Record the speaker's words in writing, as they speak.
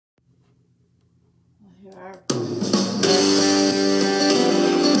Here are.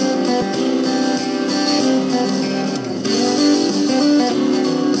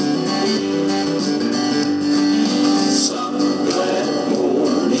 Some glad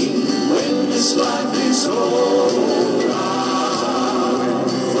morning when this life is over, I'll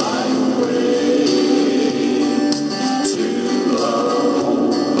fly away to a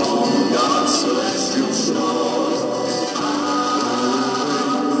home on God's celestial shore.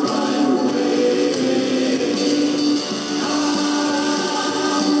 I'll fly away.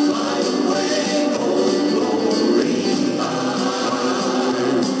 I'll fly away, oh glory.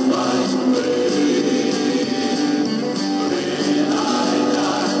 I'll fly away.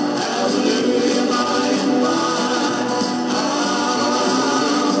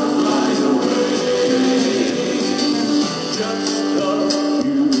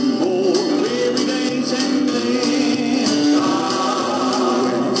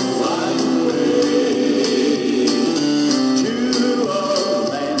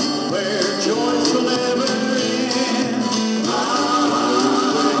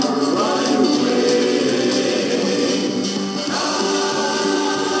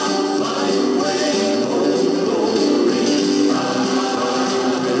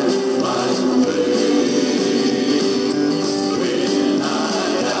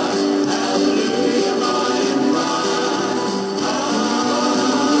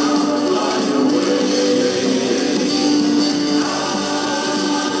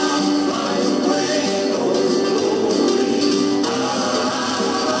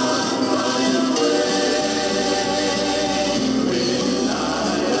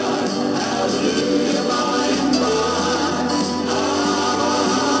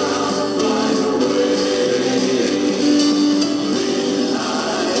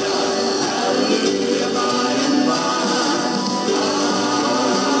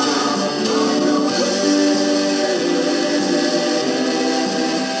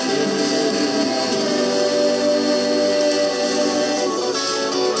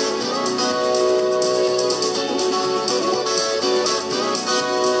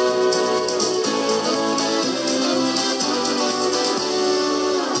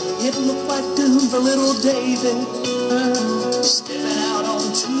 It looked like doom for little David, stepping out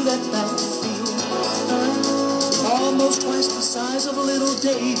onto that battlefield. Almost twice the size of little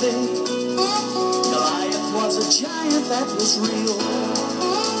David, Goliath was a giant that was real.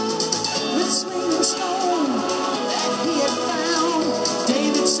 With sling and stone that he had found,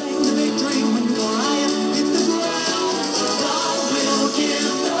 David sang the victory when Goliath hit the ground. God will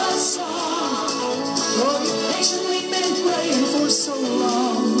give the song, for you've patiently been praying for so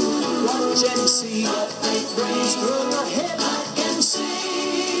long. Watch and see what faith brings through your head. I can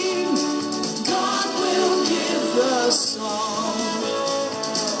sing. God will give the song.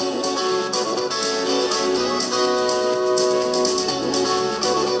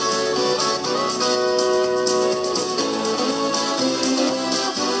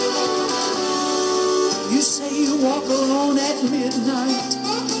 You say you walk alone at midnight.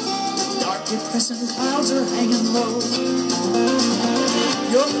 Dark, depressing clouds are hanging low.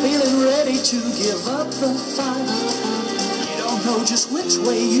 You're feeling ready to give up the fight. You don't know just which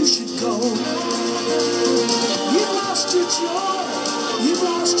way you should go. You've lost your joy, you've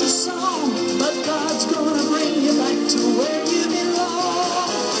lost your song, but God's gonna bring you back to where you belong.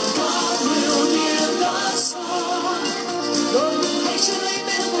 God will give the song, though you've patiently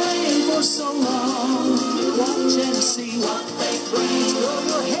been praying for so long. Watch and see what faith brings. Throw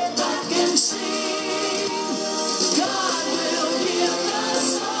your head back and sing. God will give the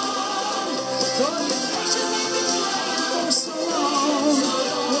song, though you've patiently been praying for so long.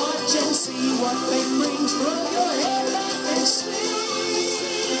 Watch and see what faith brings. Throw your head back and sing.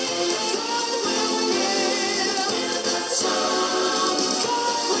 God will give the song.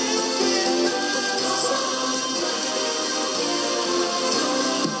 God will give the song.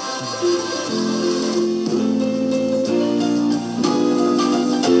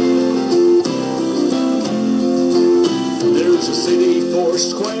 There's a city four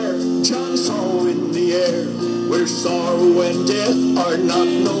square, John saw in the air, where sorrow and death are not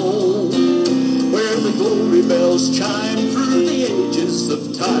known, where the glory bells chime through the ages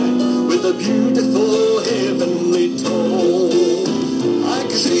of time with a beautiful heavenly tone. I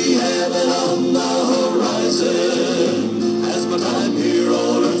can see heaven on the horizon as my time here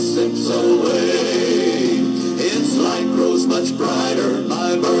on earth slips away. Its light grows much brighter,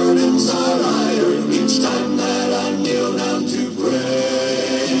 my burdens are lighter each time that I kneel down to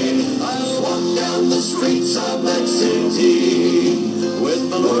pray. I'll walk down the streets of that city with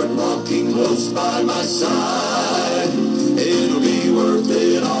my Lord walking close by my side. It'll be worth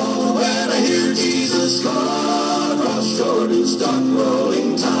it all when I hear Jesus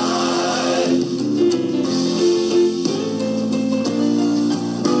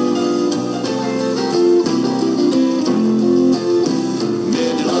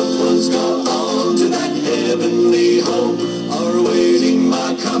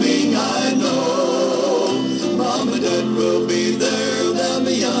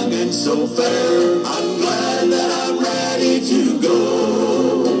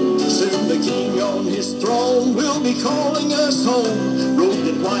his throne will be calling us home. Robed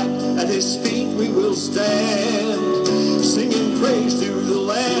in white, at his feet we will stand, singing praise to the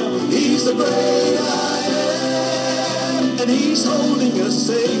Lamb. He's the great I am, and he's holding us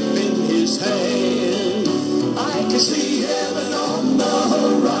safe in his hand. I can see heaven on the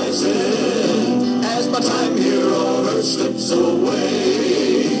horizon as my time here on earth slips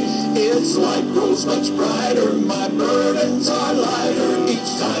away. Its light grows much brighter, my burdens are lighter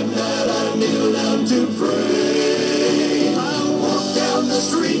each time that I kneel down to pray. I'll walk down the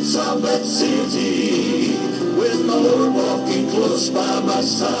streets of that city with my Lord walking close by my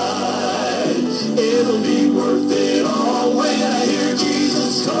side. It'll be worth it all when I hear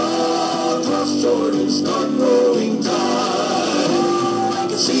Jesus call across Jordan's start rolling tide. I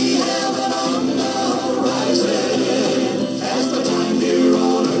can see heaven on the horizon as the time here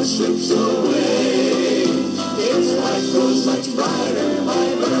on earth slips away. Its light grows much brighter,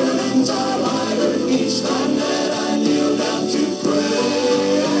 my burdens are lighter each time that I kneel down to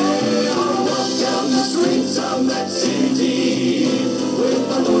pray. I'll walk down the streets of that city with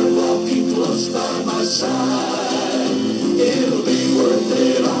my Lord walking close by my side. It'll be worth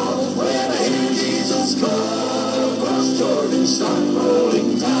it all when I hear Jesus call across Jordan, start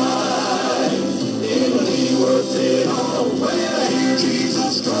rolling tide. It'll be worth it all when I hear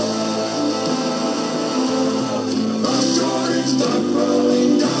Jesus call across Jordan, start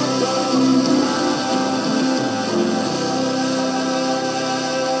rolling tide.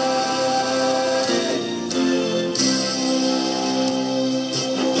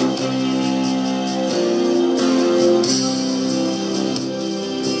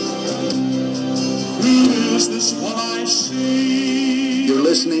 Is this what I see? You're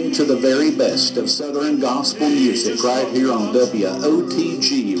listening to the very best of Southern gospel music right here on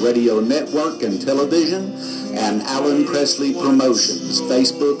WOTG Radio Network and Television and Alan Presley Promotions,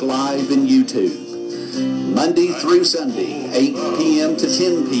 Facebook Live and YouTube. Monday through Sunday, 8 p.m. to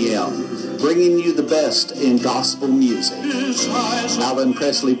 10 p.m., bringing you the best in gospel music. Alan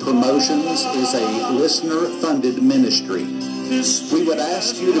Presley Promotions is a listener-funded ministry. We would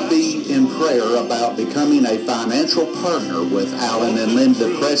ask you to be in prayer about becoming a financial partner with Alan and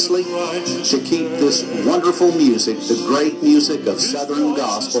Linda Presley to keep this wonderful music, the great music of Southern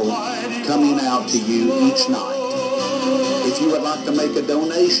gospel, coming out to you each night. If you would like to make a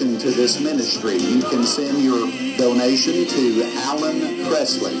donation to this ministry, you can send your donation to Alan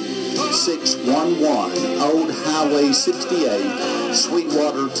Presley, 611 Old Highway 68,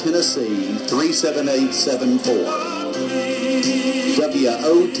 Sweetwater, Tennessee, 37874.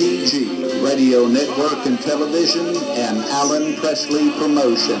 WOTG Radio Network and Television and Alan Presley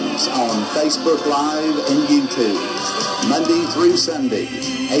Promotions on Facebook Live and YouTube, Monday through Sunday,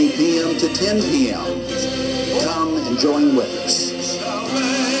 8 p.m. to 10 p.m. Come and join with us.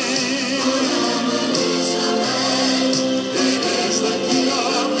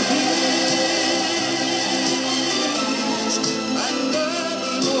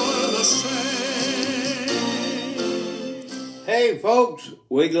 Hey folks,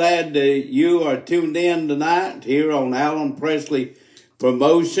 we're glad that you are tuned in tonight here on Alan Presley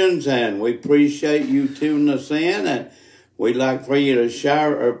Promotions, and we appreciate you tuning us in, and we'd like for you to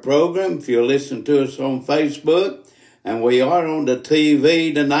share our program if you listen to us on Facebook, and we are on the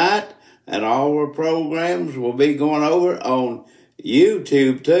TV tonight, and all our programs will be going over on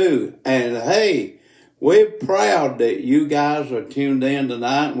YouTube too. And hey, we're proud that you guys are tuned in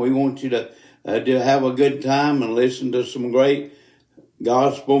tonight, and we want you to have a good time and listen to some great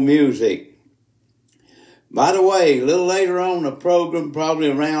gospel music. By the way, a little later on in the program, probably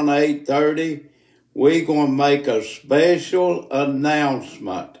around 8:30, we're going to make a special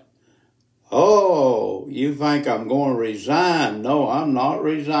announcement. Oh, you think I'm going to resign? No, I'm not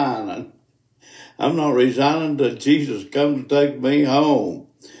resigning. I'm not resigning until Jesus comes to take me home.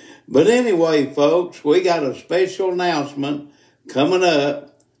 But anyway, folks, we got a special announcement coming up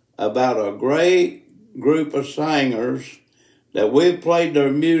about a great group of singers that we've played their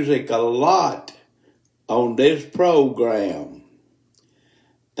music a lot on this program.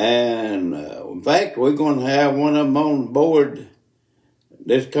 And in fact, we're going to have one of them on board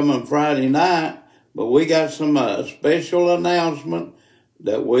this coming Friday night, but we got some special announcement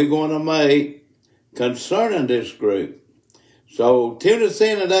that we're going to make concerning this group. So tune us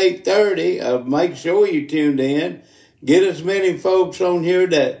in at 8:30. Make sure you tuned in. Get as many folks on here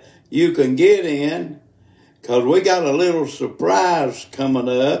that you can get in, because we got a little surprise coming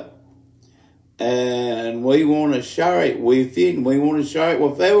up, and we want to share it with you, and we want to share it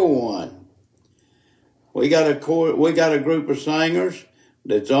with everyone. We got a group of singers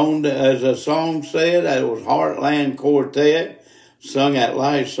that's on, as the song said, that was Heartland Quartet. sung that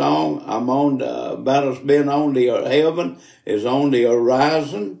last song. I'm on the, about us being on the heaven is on the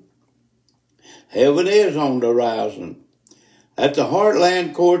horizon. Heaven is on the horizon. At the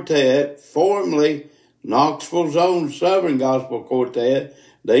Heartland Quartet, formerly Knoxville's own Southern Gospel Quartet,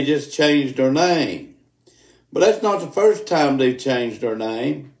 they just changed their name. But that's not the first time they've changed their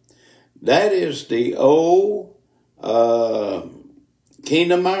name. That is the old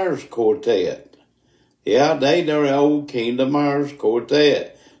Kingdom Myers Quartet. Yeah, they're the old Kingdom Myers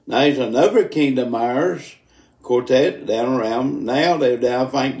Quartet. Now there's another Kingdom Myers Quartet down around, now they're down, I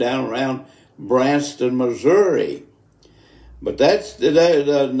think down around Branson, Missouri. But that's the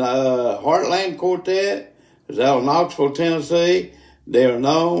Heartland Quartet is out of Knoxville, Tennessee. They're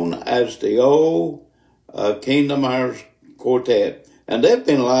known as the old Kingdom Myers Quartet. And they've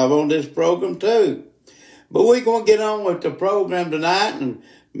been live on this program too. But we're going to get on with the program tonight. And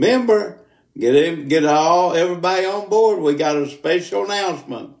remember, get everybody on board. We got a special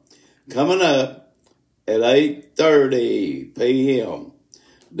announcement coming up at 8:30 p.m.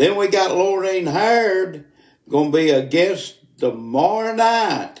 Then we got Lorraine Howard going to be a guest tomorrow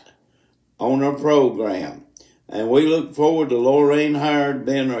night on our program. And we look forward to Lorraine Howard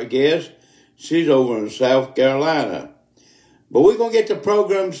being our guest. She's over in South Carolina. But we're going to get the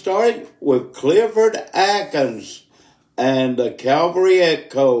program started with Clifford Atkins and the Calvary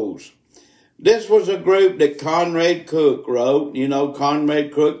Echoes. This was a group that Conrad Cook wrote. You know,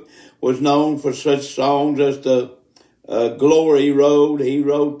 Conrad Cook was known for such songs as the Glory Road. He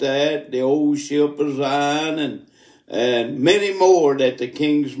wrote that, the Old Ship of Zion, and many more that the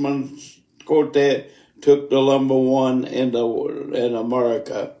Kingsmen Quartet took the number one in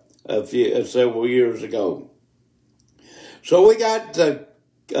America several years ago. So we got the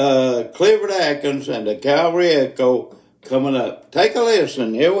Clifford Atkins and the Calvary Echo coming up. Take a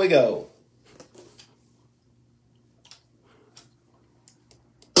listen. Here we go.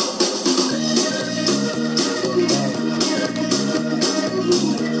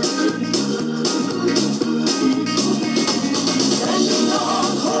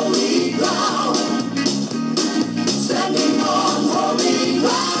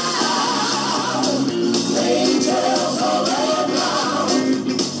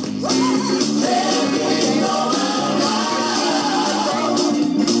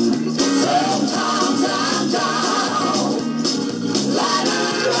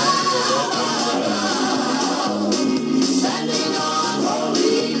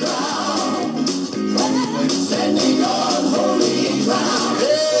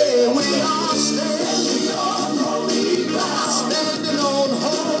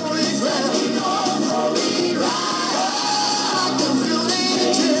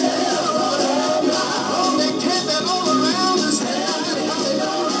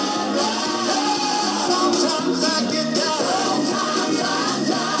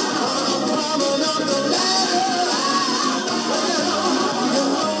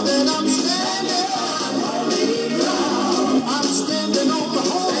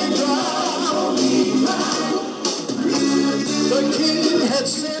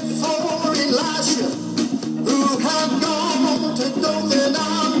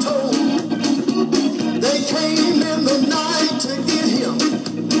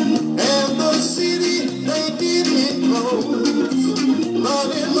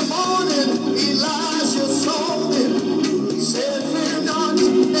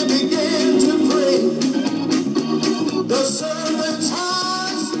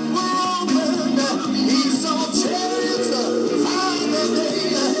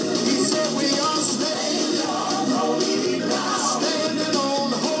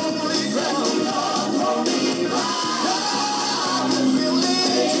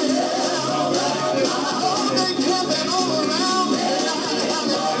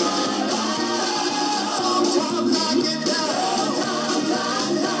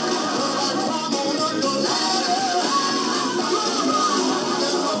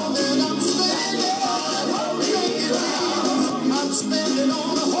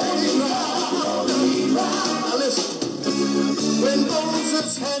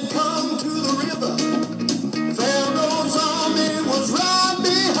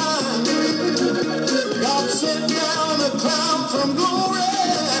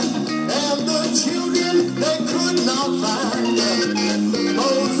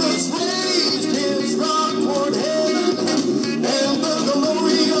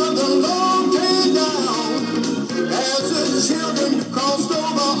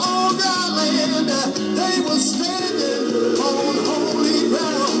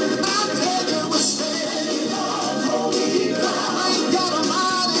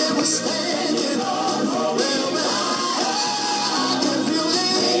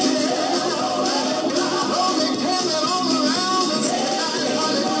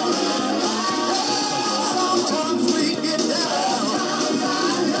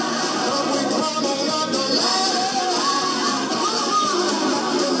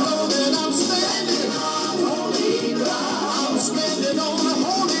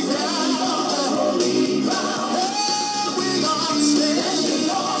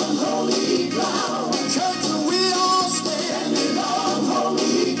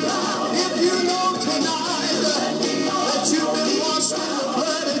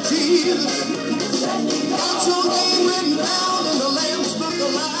 Got your name written down in the Lamb's Book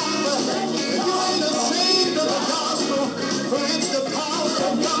of Life. You ain't ashamed of the gospel, for it's the power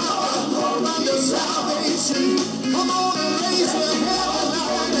of God unto salvation. Come on and raise your head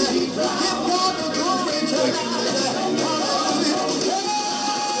tonight. Give God the glory tonight. Hallelujah.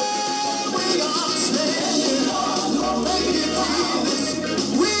 We are standing. Thank you, Jesus.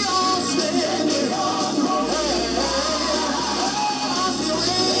 We are standing.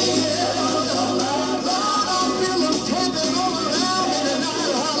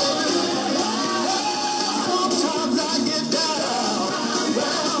 Sometimes I get down, but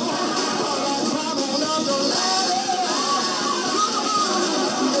I climb on up the ladder.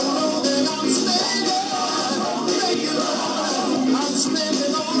 You know that I'm standing. Thank you, Lord. I'm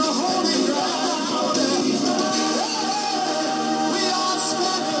standing on the holy ground. We are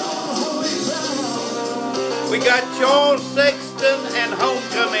standing on holy ground. We got Charles Sexton and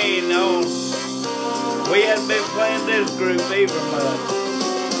Homecoming on. We hadn't been playing this group even much.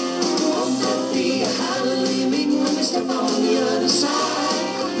 Won't that be a hallelujah meeting when we step on the other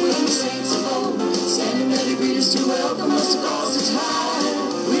side? When the saints of old standing there to greet us to welcome us across the tide.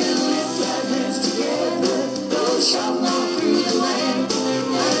 We'll lift our hands together, go shouting all through the land.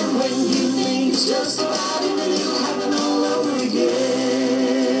 And when you think it's just about it, then it'll happen all over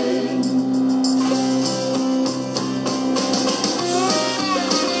again.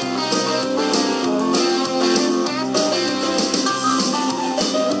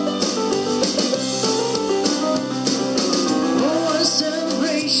 Oh, what a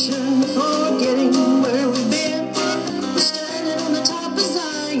celebration, forgetting where we've been. We're standing on the top of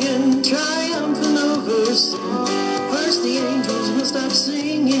Zion, triumphant over sin. First the angels will stop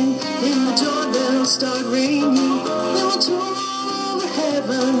singing, then the joy bells start ringing. Then we'll tour all over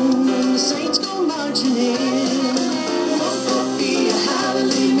heaven, and the saints go marching in. Won't that be a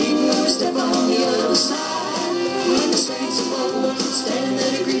hallelujah meeting when we step on the other side? When the saints of old standing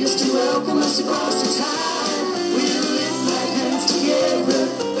there to greet us to welcome us across the tide. We'll lift our hands together,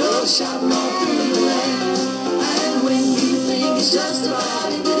 go shouting all through the land. And when you think it's just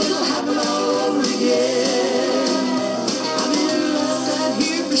about it, then it'll happen all over again. I've been left out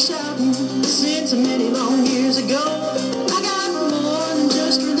here for shouting since many long years ago. I got more than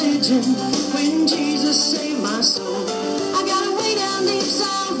just religion when Jesus saved my soul. I got a way down deep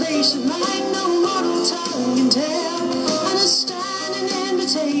salvation like no mortal tongue can tell. And a standing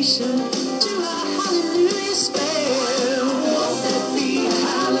invitation to a hallelujah spell. Won't that be a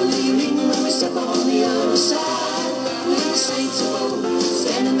hallelujah meeting when we step on the other side? When the saints of old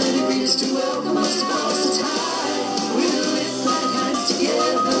standing there to greet us to welcome us across the tide. We'll lift our hands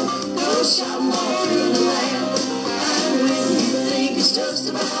together, go shouting all through the land. And when you think it's just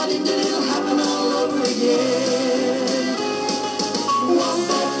about it, then it'll happen all over again. Won't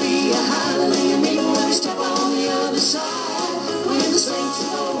that be a hallelujah meeting when we step on the other side? When the saints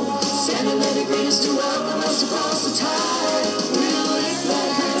of old standing there to greet us to welcome us across the tide. We'll lift our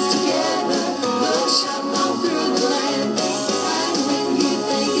hands together, go shouting all through the land. And when you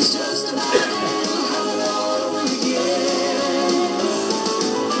think it's just about it, it'll happen all over again.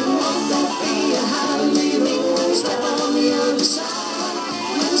 Won't that be a hallelujah meeting when we step on the other side?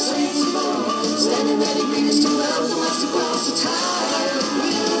 When the saints of old standing there to greet us to welcome us across the tide.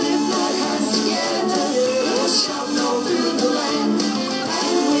 We'll lift our hands together, go shouting all through the land.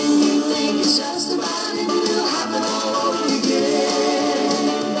 And when you think it's just about it, it'll happen all over again.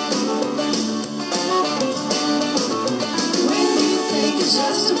 When you think it's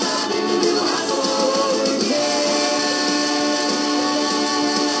just about it, it'll happen all over again.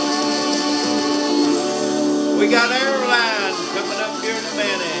 We got Airline coming up here in a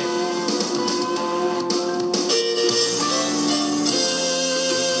minute.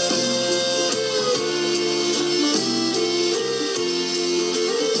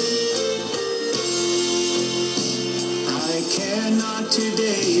 I care not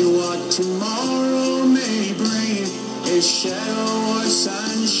today what tomorrow may bring, a shadow or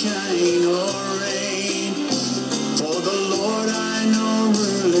sunshine or rain. For the Lord I know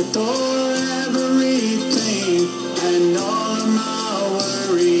ruleth o'er everything, and all of my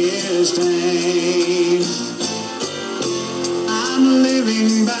worry is vain. I'm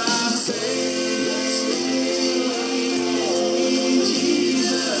living by faith,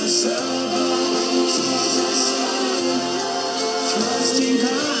 Jesus above, trusting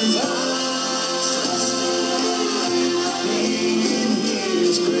confiding in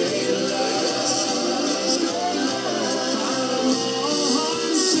His great love.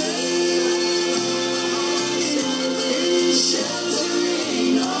 On safe in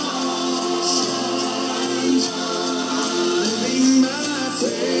sheltering arms, living by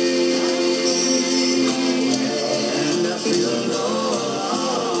faith.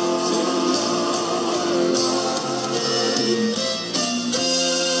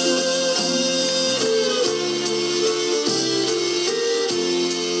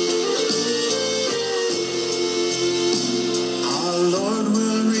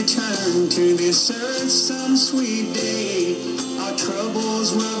 this earth some sweet day, our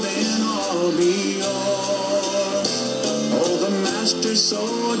troubles will then all be o'er. Oh, the Master so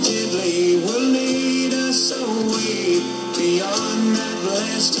gently will lead us away beyond that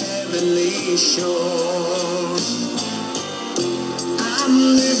blessed heavenly shore.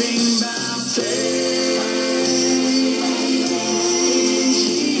 I'm living by faith,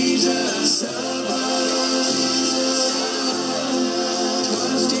 Jesus above,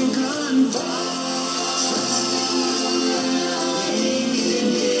 trusting confiding in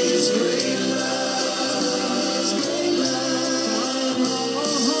His great love,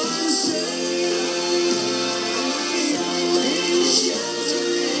 Lord, save,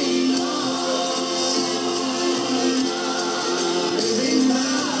 sheltering living by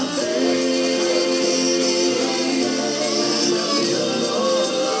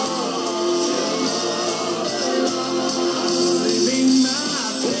living by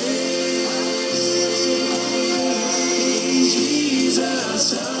faith,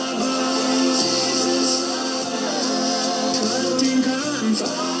 Jesus above, trusting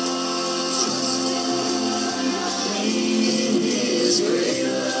confiding in His great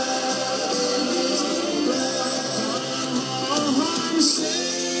love, I'm saved,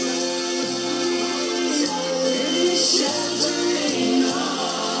 sheltering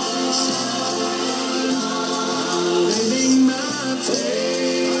arms, living by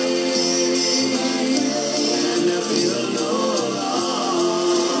faith, and I feel no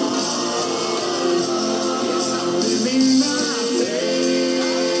loss. Yes, I'm living by faith,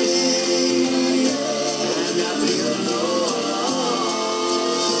 and I feel no loss.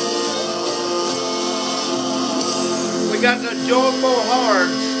 We got the Joyful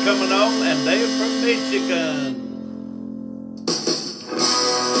Hearts coming on, and they're from Michigan.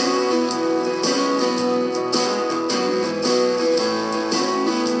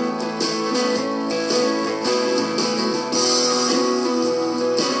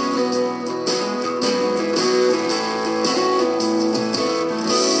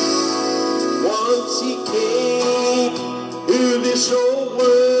 Once he came to this old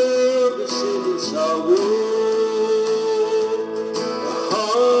world to sin and sorrow, a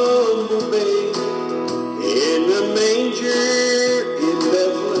humble babe in a manger in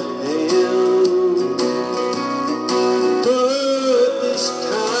Bethlehem. But this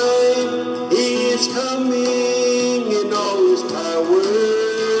time he is coming in all his power.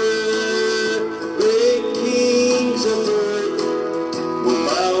 Great kings of earth will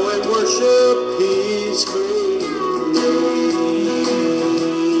bow and worship His great name.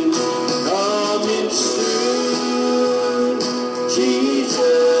 Coming soon,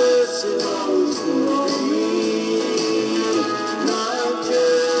 Jesus in all His glory, not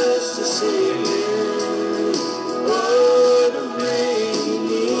just a Savior, but a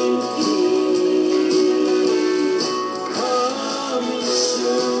reigning King. Coming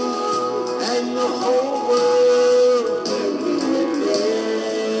soon, and the whole world will be witness.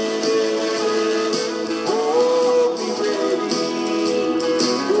 Oh, be ready,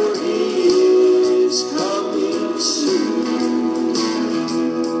 for He is coming soon.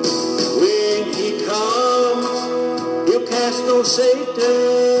 When He comes, He'll cast old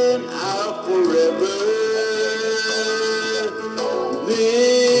Satan out forever.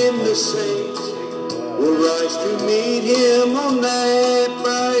 Then the saints will rise to meet Him on that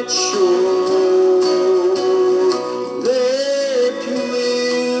bright shore, there to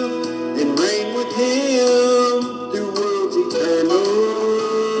live and reign with Him through worlds eternal.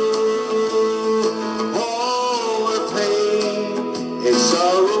 All our pain and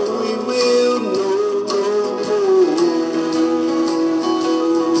sorrow we will know no more.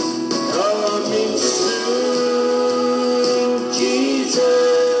 Coming soon,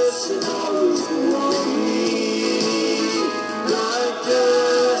 Jesus in all His glory, not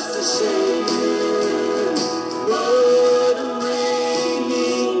just a Savior, but a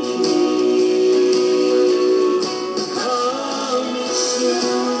reigning King. Coming soon,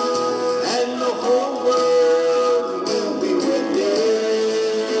 and the whole world will be witness.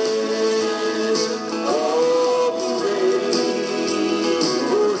 Oh, be ready,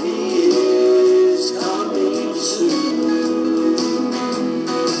 for He is coming soon.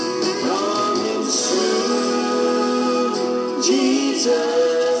 Coming soon,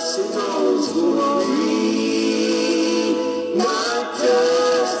 Jesus in all His glory, not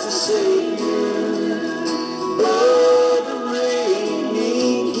just a Savior, but a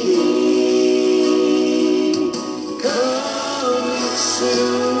reigning King. Coming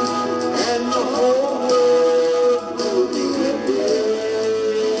soon, and the whole world will be witness.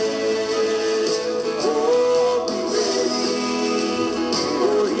 Oh, be ready,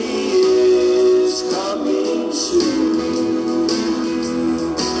 for He is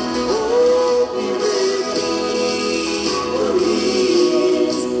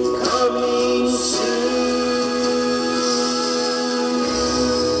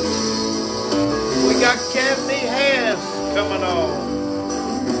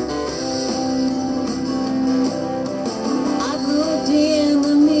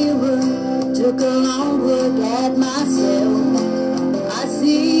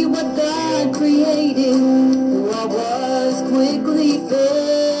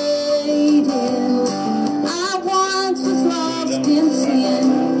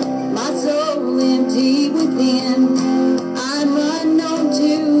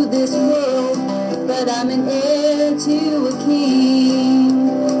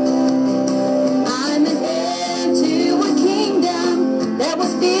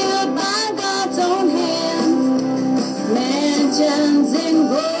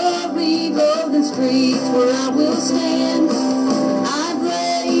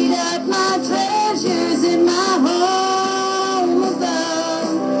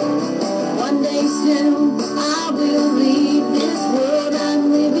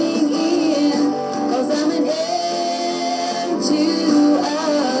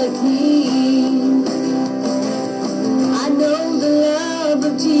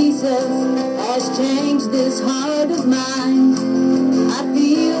change this heart of mine. I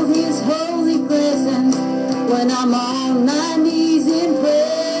feel His holy presence when I'm on my knees in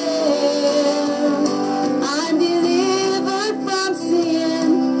prayer. I'm delivered from sin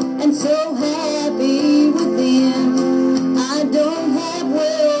and so happy within. I don't have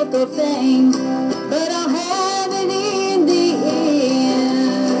wealth or fame, but I'll have it in the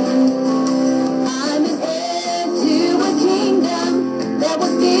end. I'm an heir to a kingdom that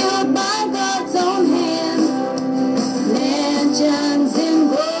was built by God's own hand. Mansions in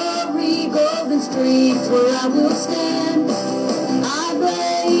glory, golden streets where I will stand. I've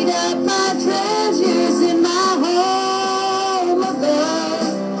laid up my treasures in my home above.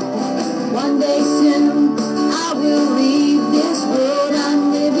 One day soon I will leave this world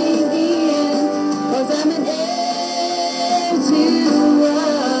I'm living in, 'cause I'm an heir to a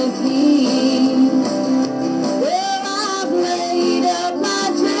king. Well, I've laid up my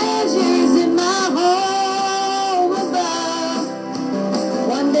treasures in my home above.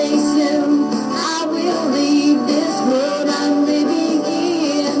 One day soon I will leave this world I'm living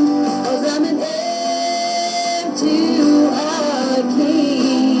in, 'cause I'm an heir to a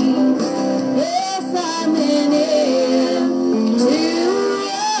king. Yes, I'm an heir to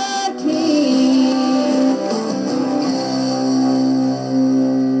a king.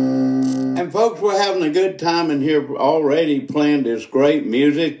 And folks, we're having a good time in here already playing this great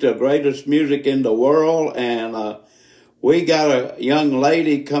music, the greatest music in the world. And we got a young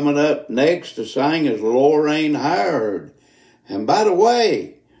lady coming up next to sing is Lorraine Howard. And by the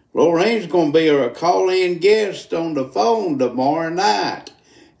way, Lorraine's going to be a call-in guest on the phone tomorrow night.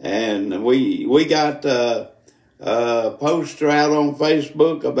 And we got a poster out on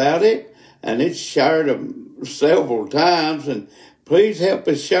Facebook about it, and it's shared several times. And please help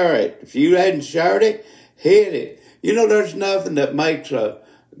us share it. If you hadn't shared it, hit it. You know, there's nothing that makes a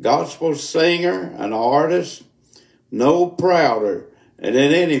gospel singer, an artist, no prouder. And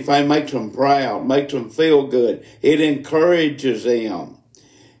then anything makes them proud, makes them feel good. It encourages them.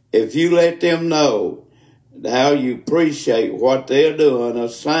 If you let them know how you appreciate what they're doing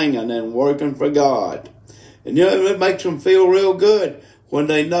of singing and working for God. And you know, it makes them feel real good when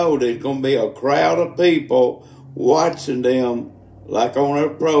they know there's going to be a crowd of people watching them, like on her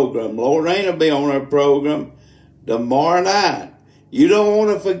program. Lorraine will be on her program tomorrow night. You don't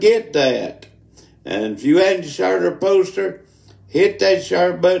want to forget that. And if you hadn't shared her poster, hit that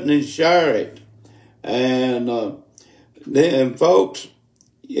share button and share it. And then, folks,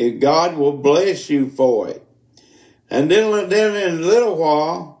 God will bless you for it. And then in a little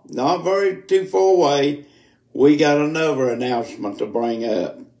while, not very too far away, we got another announcement to bring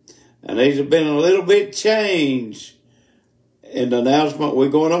up. And these have been a little bit changed in the announcement we're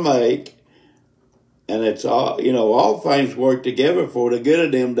going to make. And it's all, you know, all things work together for the good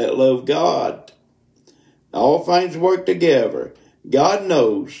of them that love God. All things work together. God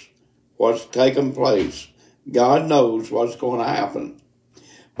knows what's taking place. God knows what's going to happen.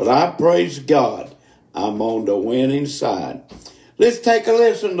 But I praise God, I'm on the winning side. Let's take a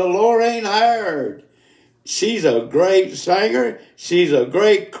listen to Lorraine Howard. She's a great singer. She's a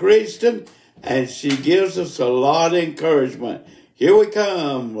great Christian. And she gives us a lot of encouragement. Here we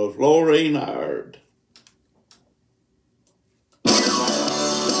come with Lorraine Howard.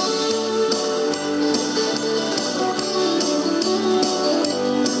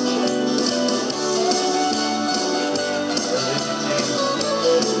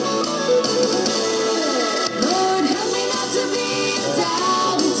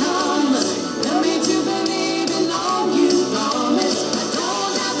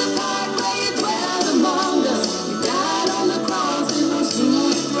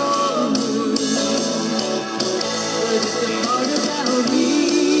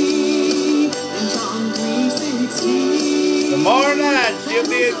 Tomorrow night she'll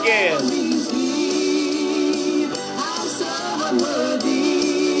be a guest.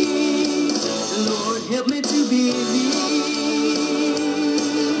 Lord, help me to believe.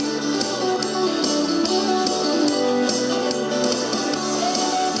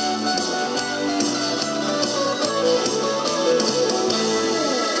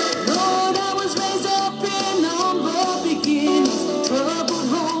 Lord, I was raised up in humble beginnings, troubled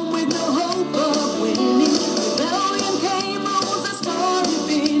home with no hope of winning. Rebellion came, rose, I started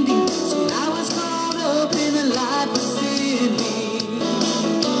bending. So I was caught up in a life within me.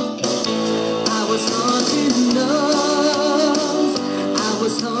 I was hunting love, I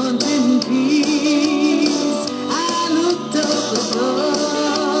was hunting peace. I looked up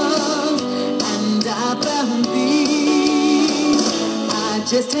above and I found thee. I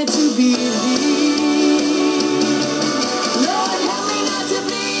just had to believe. Lord, help me not to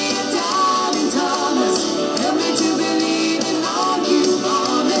be a doubting Thomas.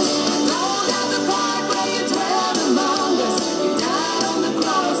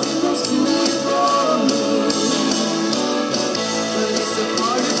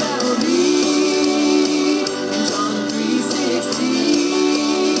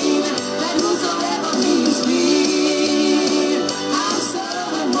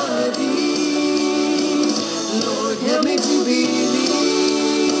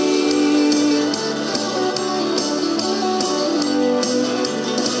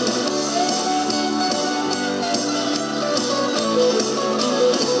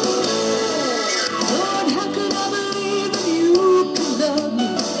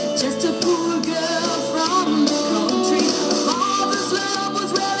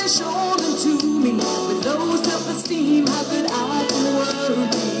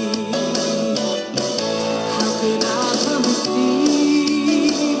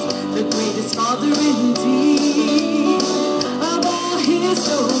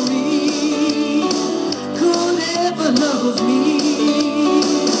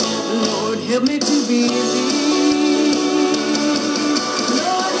 help me to believe.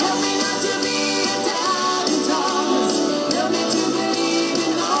 Lord, help me not to be a doubting Thomas. Help me to believe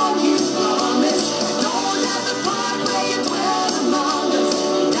in all you promised. Know that the part where you dwell among us,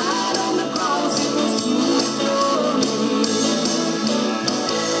 died on the cross, it was to glory.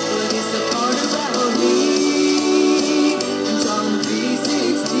 But it's the part about me, John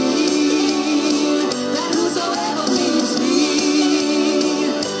 3:16, that whosoever needs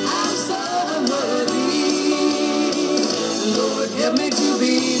me, I'm so unworthy. Lord, help me to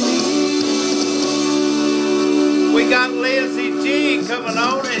believe. We got Lizzie G coming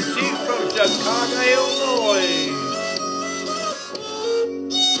on, and she's from Chicago, Illinois.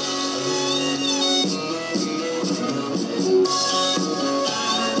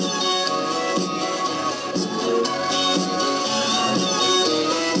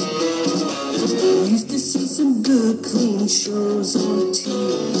 Used to see some good, clean shows on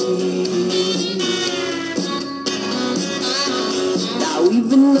TV. Now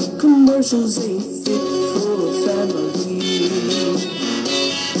even the commercials ain't fit for a family.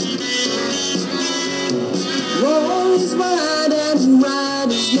 Wrong is right and right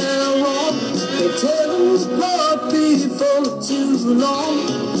is now wrong. They tear them apart before too long.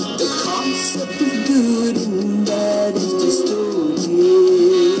 The concept of good and bad is distorted.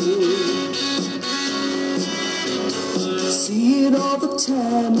 See it all the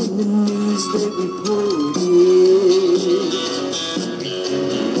time in the news they report it.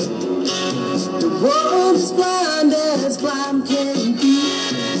 The world is blind as blind can be.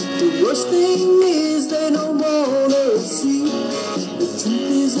 The worst thing is they don't wanna see. The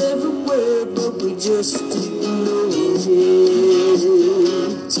truth is everywhere, but we just ignore it.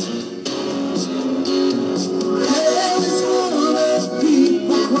 Hell is full of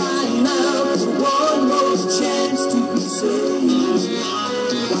people crying out for one more chance to be saved.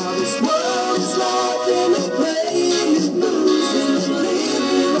 While this world is lost in a playing and losing and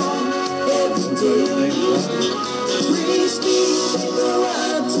living wrong every day. Free speech ain't the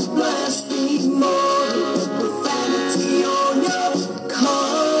right to blaspheme or put profanity on your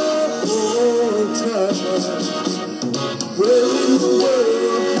culture. Where in the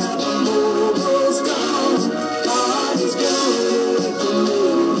world have the morals gone? God is gonna make a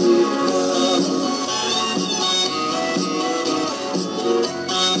miracle.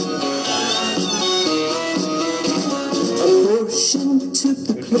 Abortion took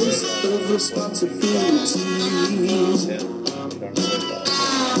the place of responsibility.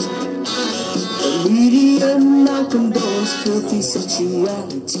 The media now condones filthy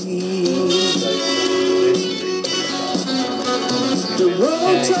sexuality. The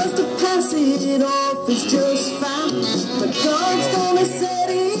world tries to pass it off as just fine, but God's gonna set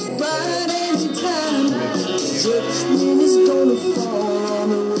it right anytime. Judgment is gonna fall on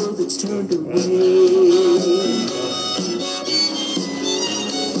a world that's turned away.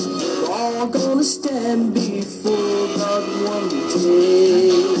 We're all gonna stand before God one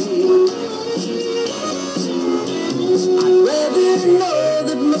day. I'd rather know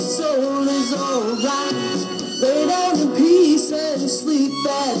that my soul is alright, lay down in peace and sleep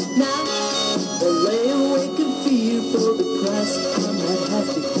at night, or lay awake in fear for the price I might have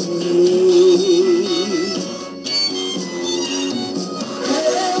to pay.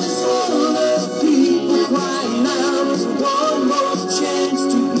 Hell is full of people crying out for one more chance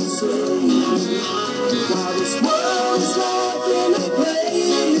to be saved. While this world is lost in a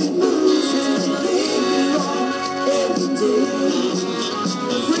playing and losing and living wrong every day.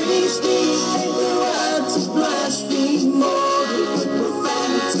 Free speech ain't the right to blaspheme or to put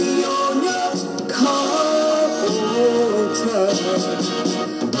profanity on your culture.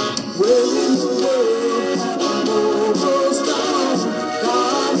 Where in the world have the morals gone?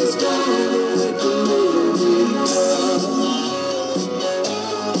 God is gonna make a miracle.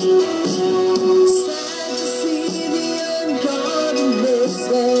 Sad to see the ungodliness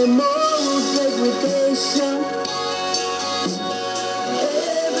and moral degradation.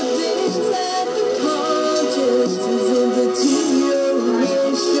 Evidence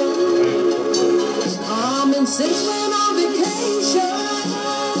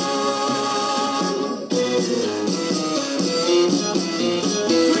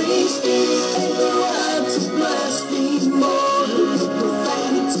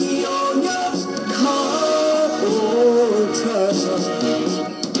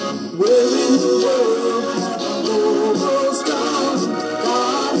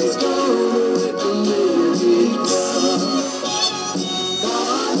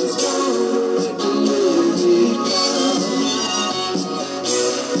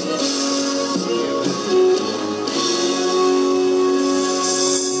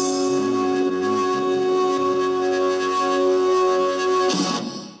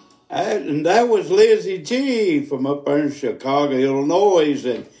And that was Lizzie G from up there in Chicago, Illinois.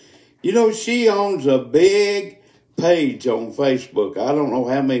 And, you know, she owns a big page on Facebook. I don't know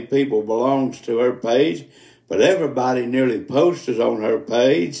how many people belongs to her page, but everybody nearly posts on her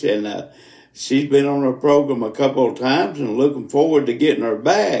page. And she's been on her program a couple of times and looking forward to getting her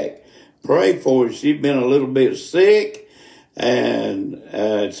back. Pray for her. She's been a little bit sick. And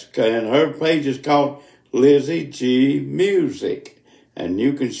her page is called Lizzie G Music. And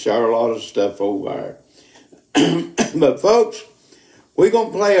you can share a lot of stuff over there. But folks, we're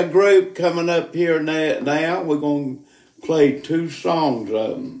going to play a group coming up here now. We're going to play 2 songs of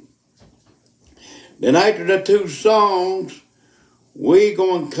them. Then after the 2 songs, we're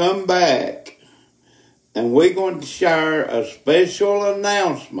going to come back and we're going to share a special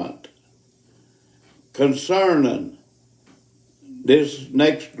announcement concerning this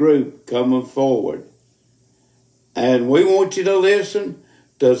next group coming forward. And we want you to listen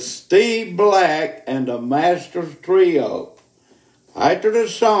to Steve Black and the Masters Trio. After the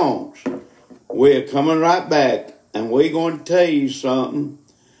songs, we're coming right back, and we're going to tell you something.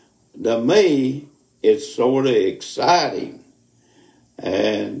 To me, it's sort of exciting.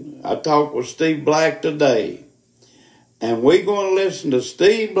 And I talked with Steve Black today, and we're going to listen to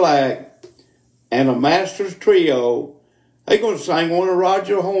Steve Black and the Masters Trio. They're going to sing one of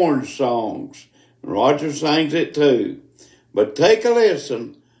Roger Horn's songs. Roger sings it too. But take a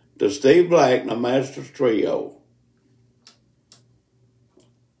listen to Steve Black and the Masters Trio.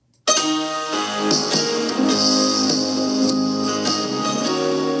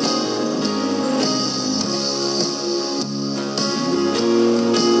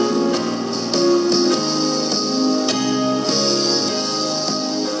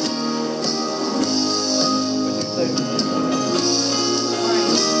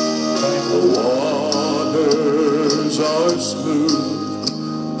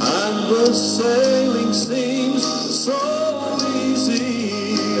 The sailing seems so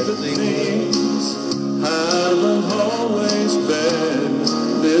easy, but things haven't always been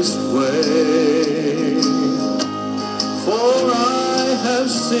this way. For I have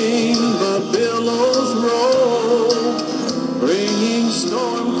seen the billows roll, bringing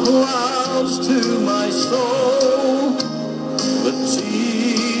storm clouds to my soul. But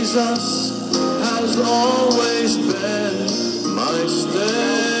Jesus has always been my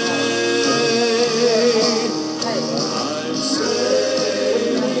stay. I'm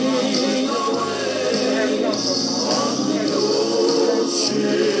sailing away on the old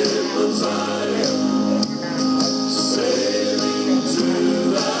ship of Zion, sailing to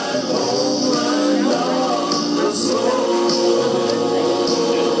that homeland of the soul.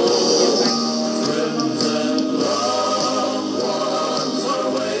 Friends and loved ones are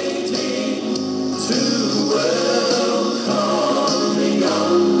waiting to welcome me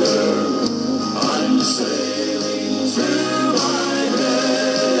on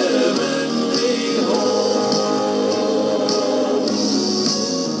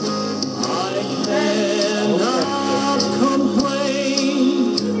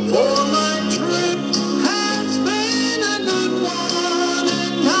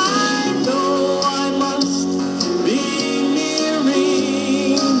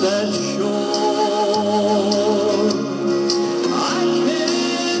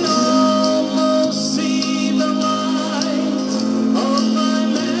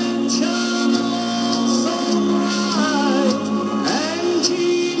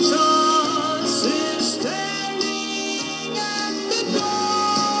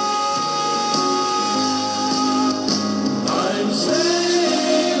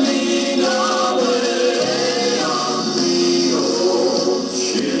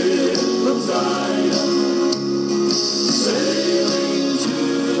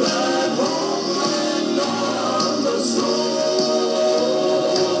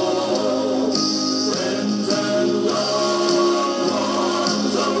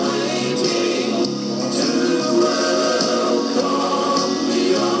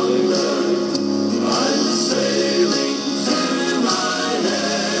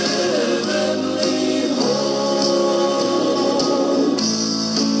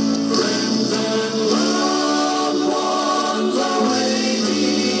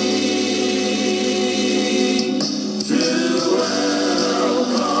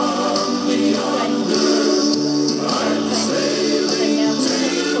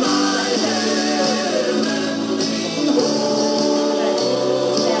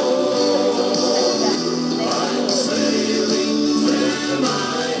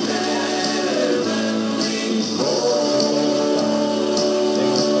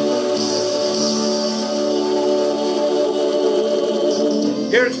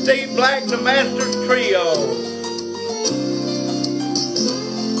Here's Steve Black, the Masters Trio.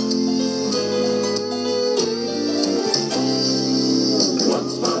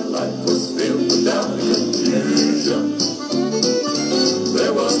 Once my life was filled with doubt and confusion.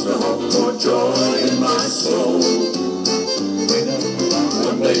 There was no hope or joy in my soul.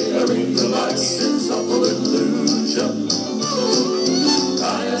 One day I realized it's awful illusion.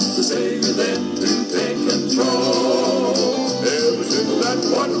 I asked the Savior then to take control. Ever since that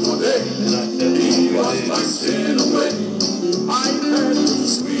wonderful day, He washed my sin away. I had the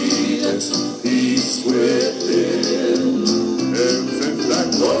sweetest peace within. Ever since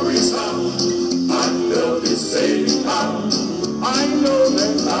that glorious hour, I felt His saving power. I know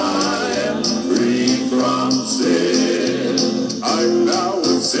that I am free from sin. I'm now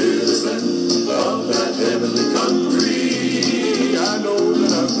a citizen of that heavenly country. I know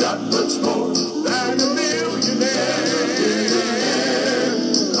that I've got much more than a millionaire.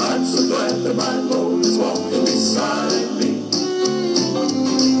 I'm so glad that my Lord is walking beside me.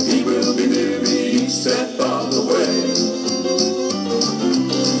 He will be near me each step of the way.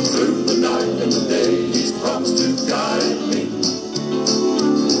 Through the night and the day, He's promised to guide me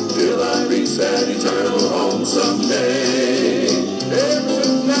till I reach that eternal home someday. Ever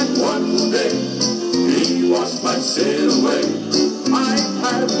since that wonderful day, He washed my sin away. I've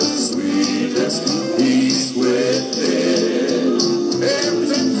had the sweetest peace within. Ever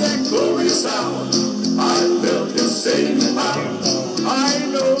since that glorious hour, I felt His saving power. I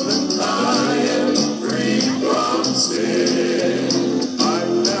know that I am free from sin.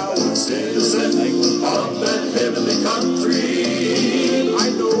 I'm now a citizen of that heavenly country. I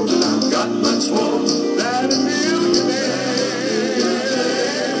know that I've got much more than a millionaire.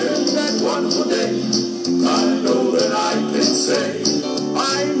 That wonderful day, I know that I can say,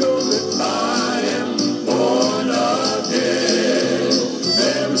 I know that I am born again.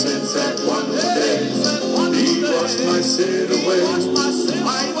 Ever since that wonderful day, He washed my sin away. I had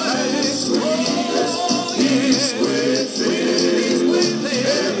the sweetest peace within.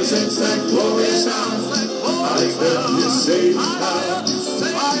 Ever since that glorious hour, I felt His saving power.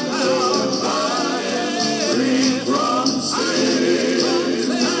 I know that I am free from sin.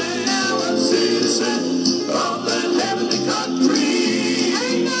 I'm a citizen of that heavenly country.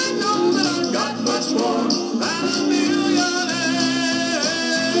 And I know that I've got much more than a millionaire.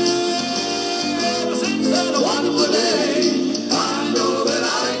 Ever since that wonderful day, I know that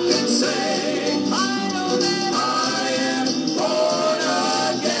I can say, I know that I am born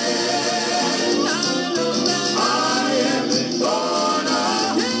again. I know that I am born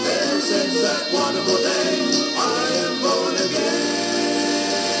again. Ever since that wonderful day, I am born again.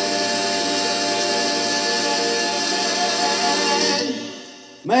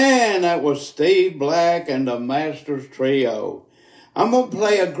 Man, that was Steve Black and the Masters Trio. I'm going to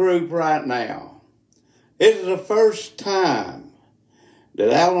play a group right now. This is the first time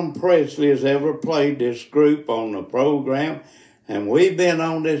that Alan Presley has ever played this group on the program, and we've been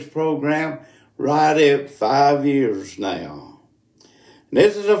on this program right at 5 years now.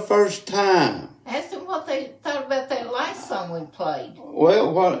 This is the first time. Ask them what they thought about that last song we played.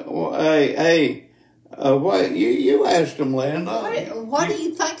 Well, what you asked them, Linda. What do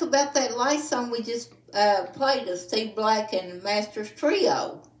you think about that last song we just played of Steve Black and Masters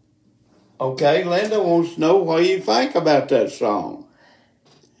Trio? Okay, Linda wants to know what you think about that song.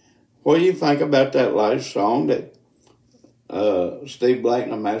 What do you think about that last song that Steve Black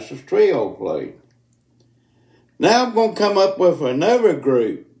and the Masters Trio played? Now I'm going to come up with another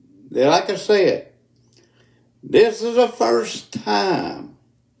group that, like I said, this is the first time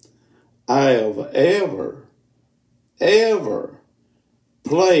I have ever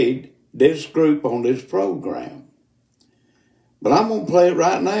played this group on this program. But I'm going to play it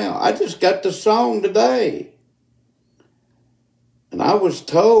right now. I just got the song today. And I was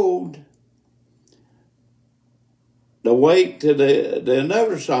told to wait till the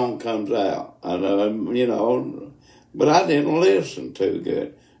another song comes out. You know, but I didn't listen too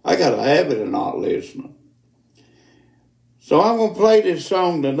good. I got a habit of not listening. So I'm going to play this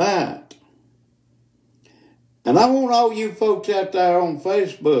song tonight. And I want all you folks out there on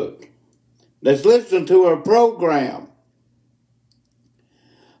Facebook that's listening to our program,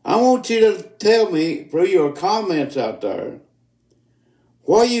 I want you to tell me through your comments out there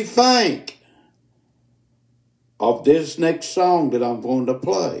what you think of this next song that I'm going to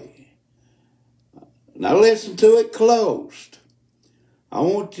play. Now listen to it close. I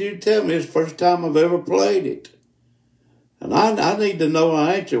want you to tell me it's the first time I've ever played it. And I need to know an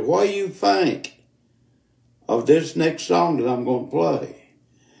answer. What do you think of this next song that I'm going to play?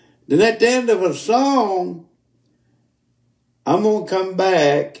 Then at the end of a song, I'm going to come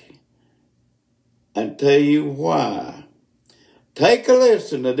back and tell you why. Take a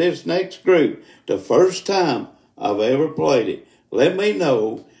listen to this next group, the first time I've ever played it. Let me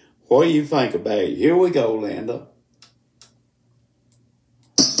know what you think about it. Here we go, Linda.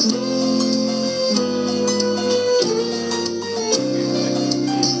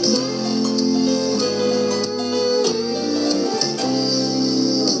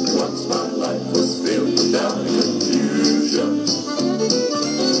 Once my life was filled with doubt and confusion.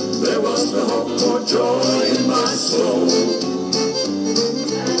 There was no hope or joy in my soul.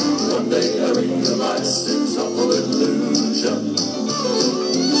 One day I realized it was awful illusion.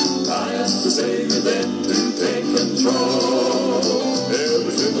 I asked the Savior then to take control.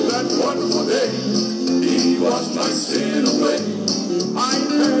 Ever since that wonderful day, He washed my sin away. I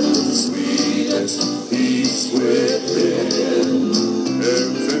had the sweetest peace within.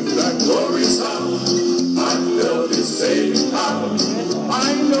 Ever since that glorious hour, I felt His saving power.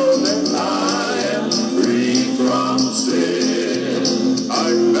 I know that I am free from sin.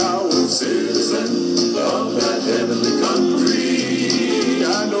 I'm now a citizen of that heavenly country.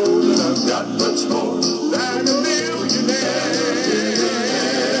 I know that I've got much more than a millionaire.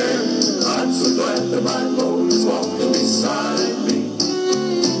 I'm so glad that my Lord is walking beside me.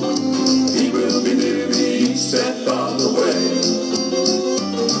 He will be near me each step of the way.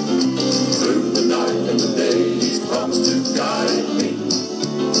 Through the night and the day, He's promised to guide me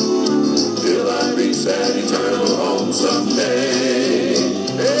till I reach that eternal home someday.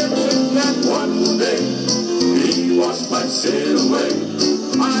 Ever since that wonderful day, He washed my sin away.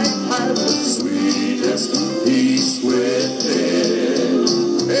 I have the sweetest peace within.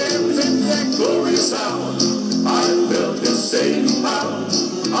 Ever since that glorious hour, I felt His saving power.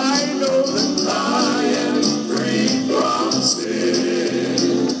 I know that I am free from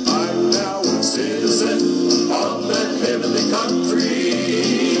sin. I'm now a citizen of that heavenly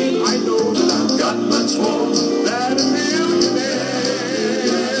country. I know that I've got much more than a millionaire.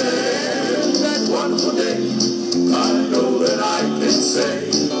 That wonderful day, I know that I can say,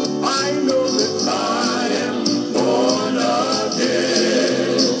 I know that I am born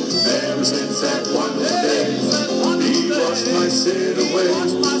again. Ever since that wonderful day, He washed my sin away.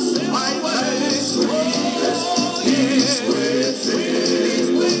 I had His sweetest peace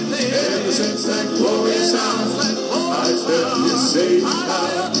within. Ever since that glorious hour, I felt His saving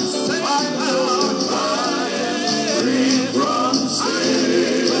power. I know that I am free from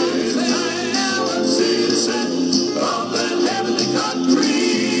sin. I'm a citizen of that heavenly country.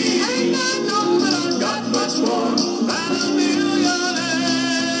 And I know that I've got much more than a millionaire.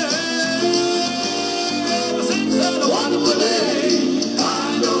 Ever since that wonderful day,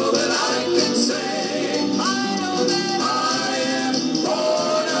 I know that I can say, I know that I am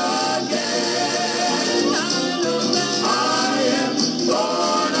born again. I know that I am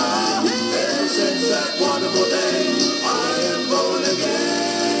born again. Ever since that wonderful day, I am born again.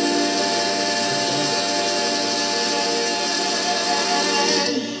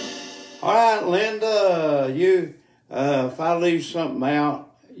 All right, Linda, if I leave something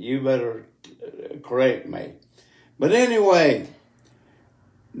out, you better correct me. But anyway,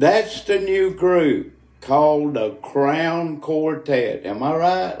 that's the new group called the Crown Quartet. Am I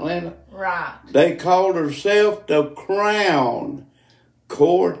right, Linda? Right. They called themselves the Crown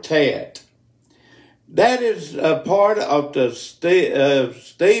Quartet. That is a part of the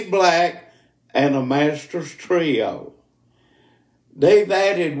Steve Black and the Masters Trio. They've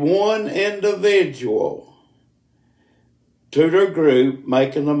added one individual to their group,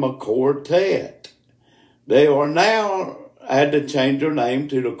 making them a quartet. They are now had to change their name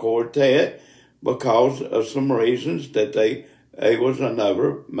to the Quartet because of some reasons that they was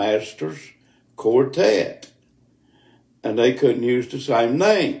another Masters Quartet. And they couldn't use the same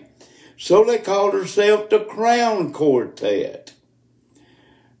name. So they called themselves the Crown Quartet.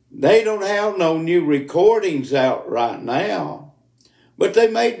 They don't have no new recordings out right now, but they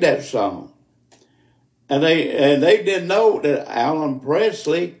made that song. And they didn't know that Alan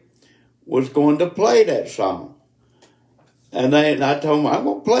Presley was going to play that song. And I told them, I'm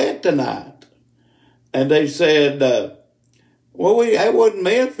going to play it tonight. And they said, well, that wasn't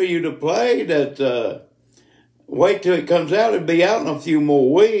meant for you to play. That wait till it comes out. It'll be out in a few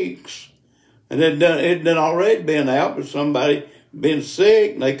more weeks. And it done already been out, but somebody been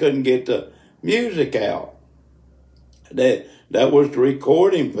sick and they couldn't get the music out. That was the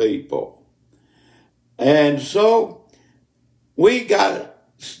recording people. And so we got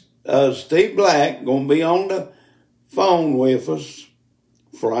Steve Black going to be on the phone with us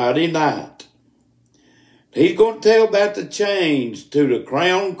Friday night. He's going to tell about the change to the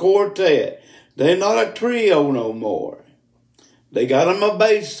Crown Quartet. They're not a trio no more. They got him a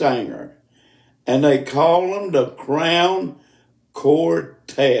bass singer, and they call him the Crown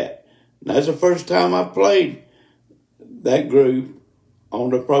Quartet. And that's the first time I played that group on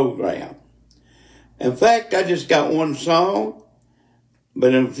the program. In fact, I just got one song,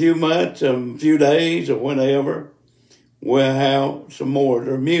 but in a few months, a few days, or whenever, we'll have some more of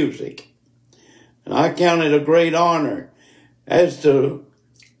their music. And I count it a great honor as the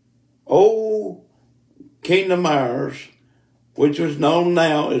old Kingdom Myers, which was known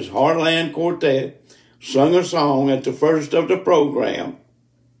now as Heartland Quartet, sung a song at the first of the program.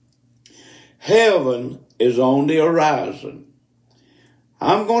 Heaven is on the horizon.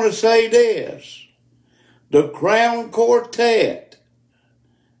 I'm going to say this. The Crown Quartet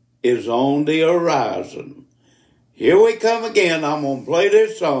is on the horizon. Here we come again. I'm going to play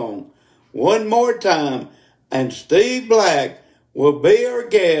this song one more time, and Steve Black will be our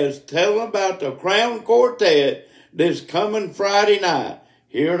guest telling about the Crown Quartet this coming Friday night.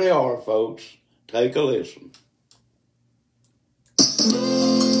 Here they are, folks. Take a listen.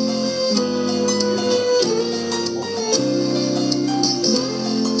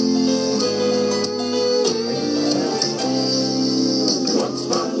 Once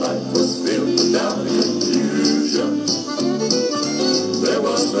my life was filled with doubt and confusion. There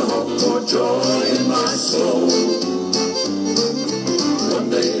was no hope or joy in my soul. One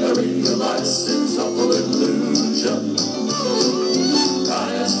day I realized it's awful illusion.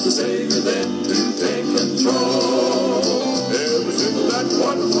 I asked the Savior then to take control. Ever since that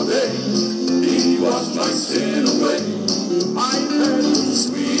wonderful day, He washed my sin away. I had the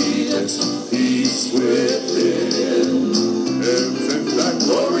sweetest peace within. Ever since that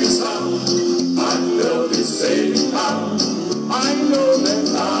glorious hour, I felt His saving power. I know that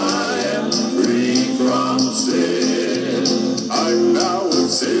I am free from sin. I'm now a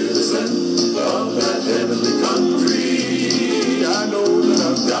citizen of that heavenly country. I know that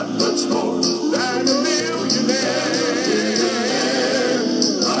I've got much more than a millionaire.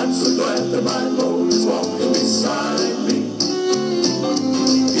 I'm so glad that my Lord is walking beside me.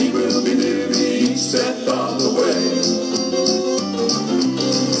 He will be near me each step of the way.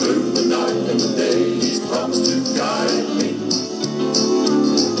 Through the night and the day, He's promised to guide me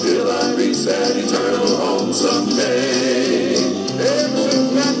till I reach that eternal home someday. Ever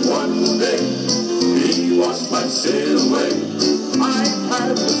since that wonderful day, He washed my sin away. I've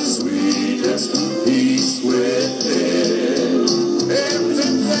had the sweetest peace within. Ever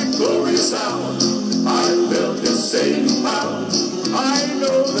since that glorious hour, I felt His saving power. I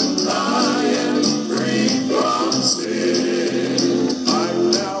know that I am free from sin.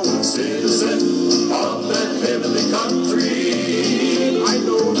 I'm now a citizen of that heavenly country. I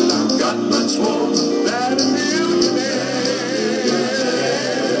know that I've got much more than a millionaire.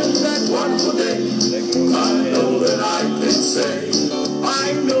 That wonderful day, I know that I can say,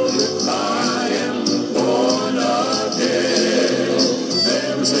 I know that I am born again.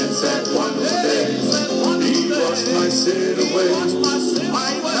 Ever since that wonderful day, He washed my sin away.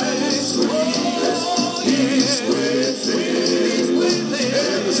 I've had His sweetest peace within.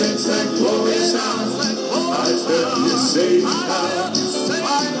 Ever since that glorious hour, I felt His saving power.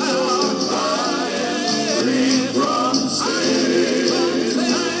 I know that I am free from sin.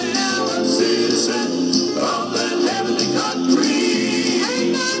 I'm a citizen of that heavenly country.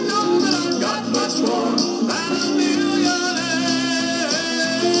 And I know that I've got much more than a millionaire.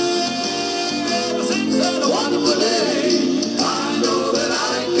 Ever since that wonderful day, I know that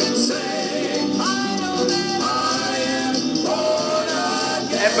I can say, I know that I am born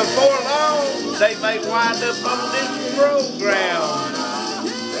again. And before long, they may wind up on this program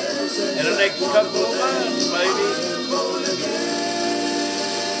in the next couple of months, maybe.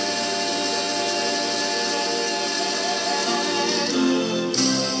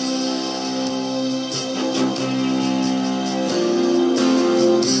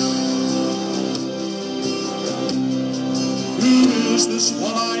 Who is this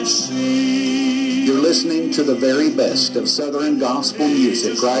one I see? You're listening to the very best of Southern gospel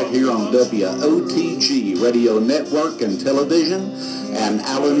music right here on WOTG Radio Network and Television and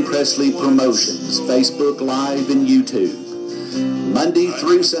Alan Presley Promotions, Facebook Live and YouTube. Monday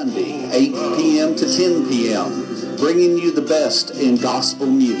through Sunday, 8 p.m. to 10 p.m., bringing you the best in gospel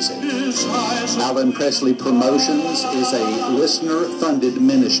music. Alan Presley Promotions is a listener-funded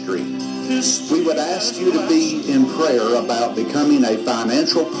ministry. We would ask you to be in prayer about becoming a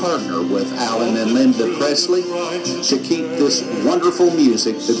financial partner with Alan and Linda Presley to keep this wonderful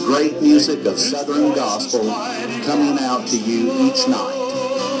music, the great music of Southern gospel, coming out to you each night.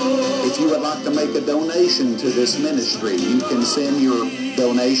 If you would like to make a donation to this ministry, you can send your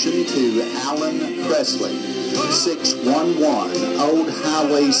donation to Alan Presley, 611 Old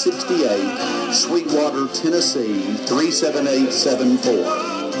Highway 68, Sweetwater, Tennessee 37874.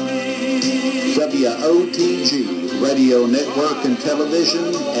 WOTG Radio Network and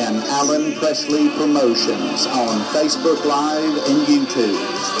Television and Alan Presley Promotions on Facebook Live and YouTube,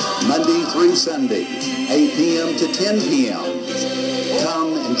 Monday through Sunday, 8 p.m. to 10 p.m.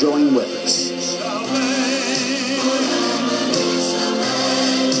 Come and join with us.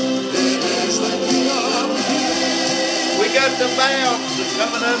 We got the bounce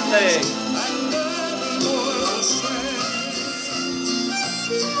coming up next.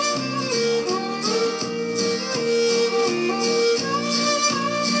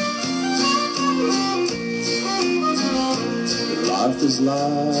 Life is like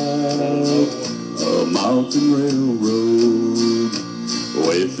a mountain railroad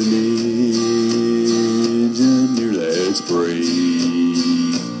with an engineer that's brave.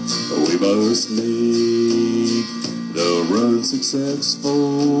 We must make the run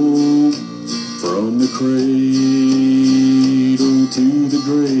successful from the cradle to the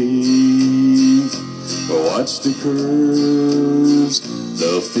grave. Watch the curves,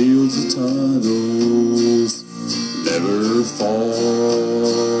 the fields, the tunnels. Never falter,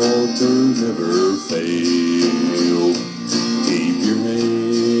 never fail. Keep your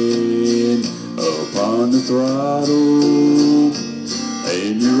hand upon the throttle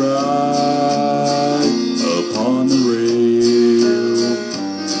and your eye upon the rail.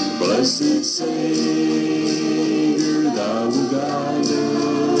 Blessed Savior, thou will guide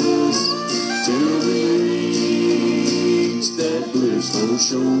us till we reach that blissful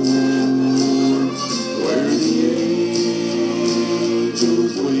shore where the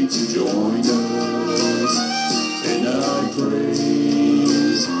angels wait to join us, and I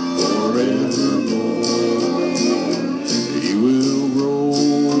praise forevermore. You will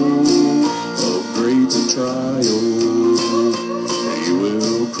roll up great trial, you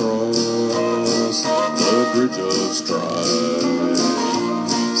will cross the bridge of strife.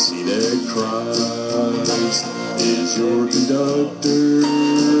 See that Christ is your conductor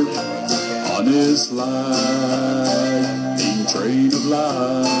on this lightning train of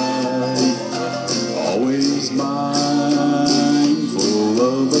life, always mindful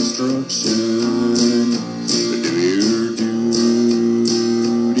of obstruction. Do your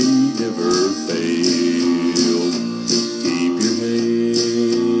duty, never fail. Keep your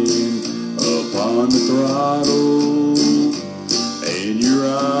hand upon the throttle and your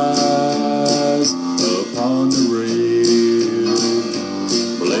eyes upon the rail.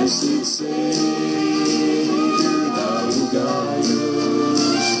 Blessed Savior, thou will guide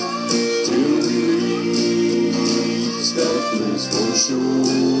us till we reach that blissful shore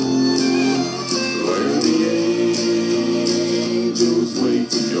where the angels wait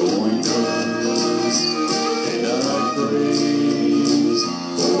to join us, and I praise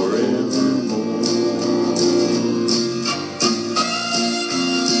forevermore.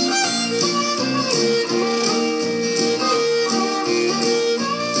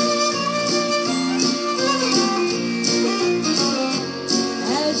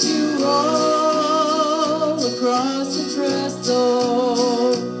 As you roll across the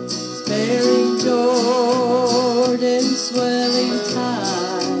trestle, sparing Jordan's swelling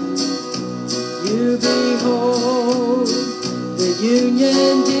tide, you behold the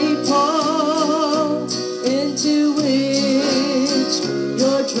Union Depot into which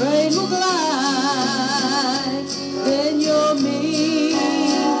your train will glide. Then you'll meet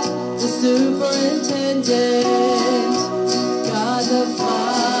the superintendent, God the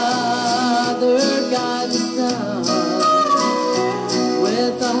Father, God the Son,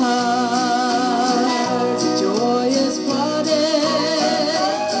 with a heart joyous flooded,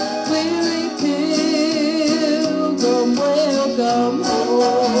 weary pilgrim, welcome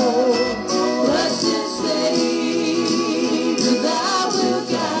home. Blessed Savior, thou wilt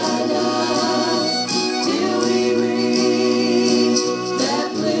guide us till we reach that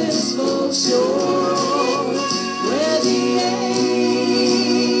blissful shore where the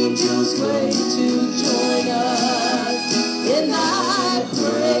angels wait to join us in thy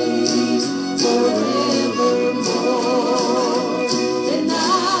praise forevermore. In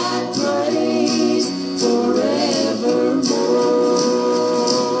thy praise forevermore.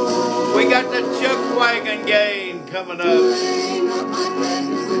 We got the Chuck Wagon Gang coming up. Laying up my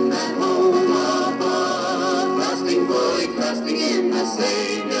treasures in that home above, trusting fully, trusting in the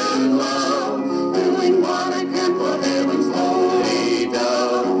Savior's love, doing what I can for heaven's holy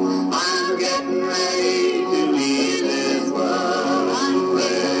dove. I'm getting ready to leave this world. I'm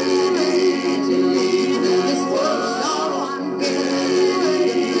ready to leave this world. One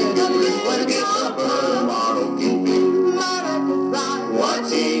day, when I get up tomorrow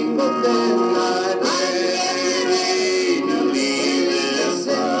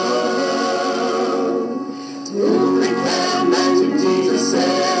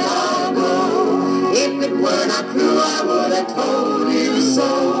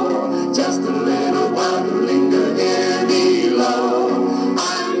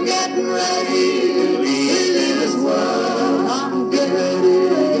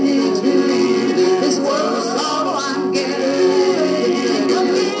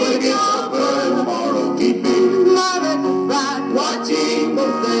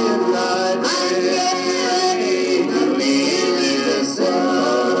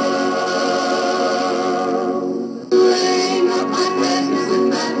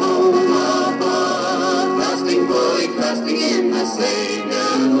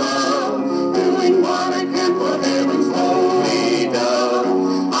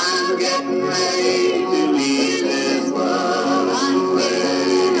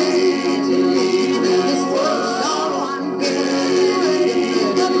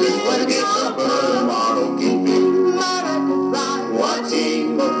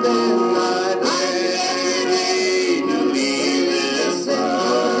then I'm ready to leave this world.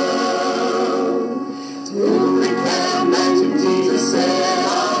 To recount that Jesus said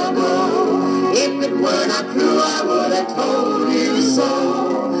I'll go. If it were not true, I would have told you so.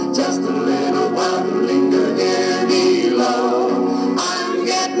 Just a little while to linger here below. I'm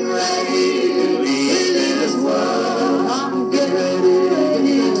getting ready to leave this world. I'm getting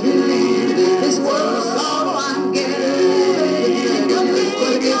ready to leave this world. So I'm getting ready to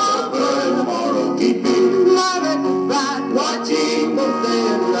leave this world. Tomorrow keep me loving, right, watching the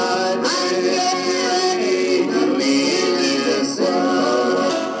sunlight. I'm getting ready to leave this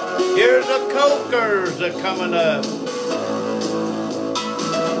world. Here's the Cokers are coming up.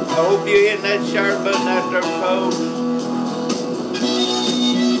 I hope you're hitting that sharp button out there, folks.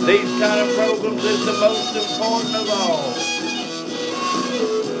 These kind of programs is the most important of all.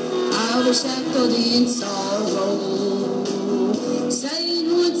 I was shackled in sorrow.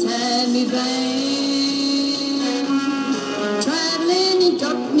 Satan would have me bound. Traveling in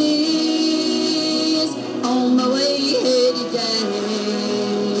darkness, on my way headed down.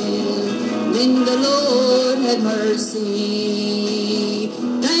 Then the Lord had mercy.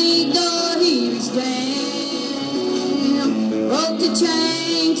 Thank God he was down. Broke the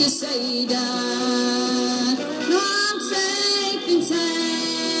chain to Satan. Now I'm safe and sound.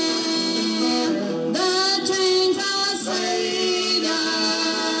 The chains are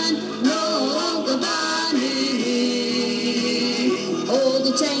Satan, no longer bind me. Oh,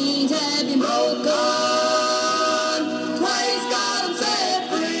 the chains have been broken. Praise God, I'm set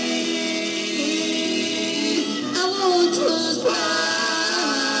free. I once was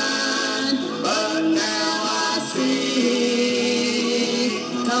blind, but now I see.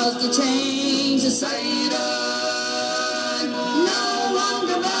 'Cause the chains of Satan no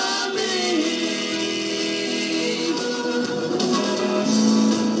longer bind me.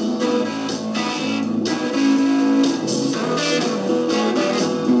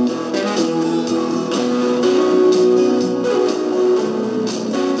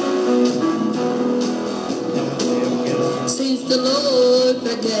 Since the Lord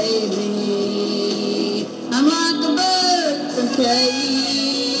forgave me, I'm like a bird from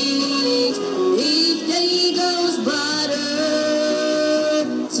cage. Each day goes brighter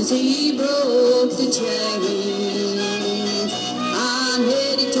since he broke the chains. I'm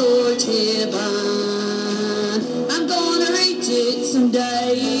headed towards heaven. I'm gonna reach it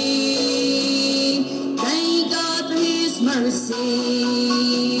someday. Thank God for his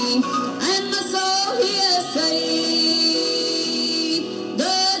mercy. And my soul he has saved.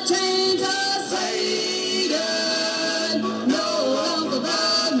 The chains of Satan no longer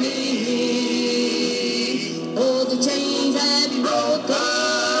bind me. Oh, the chains have been broken.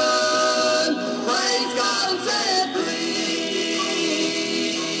 Praise God, I'm set free.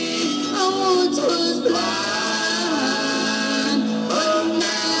 I once was blind, but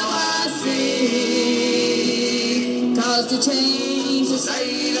now I see. 'Cause the chains of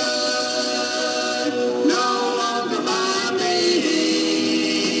Satan no longer bind me.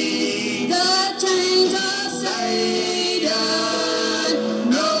 The chains of Satan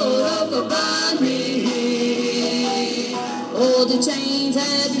no longer bind me. Oh, the chains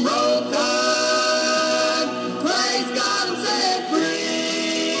have been broken. Praise God, I'm set free.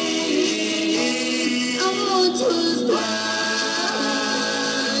 I once was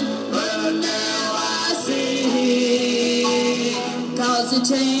blind, but now I see. 'Cause the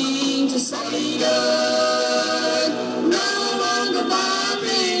chains of Satan no longer bind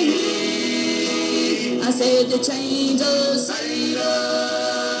me. I said the chains of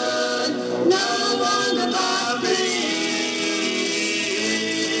Satan no longer bind me.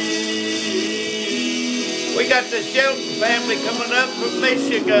 We got the Shelton family coming up from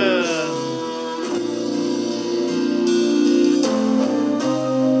Michigan.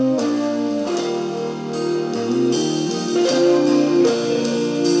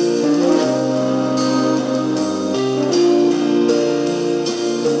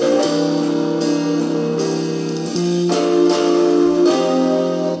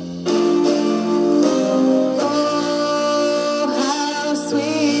 Oh, how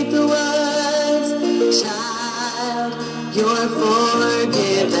sweet the words, child, you're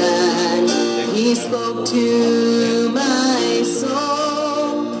forgiven. He spoke to my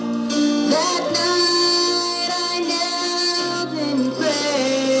soul. That night I knelt in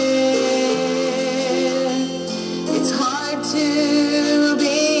prayer. It's hard to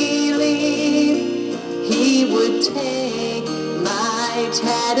believe he would take my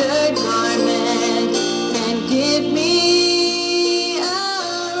tattered garment and give me a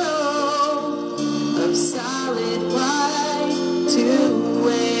robe of solid white to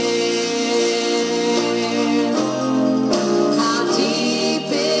wear.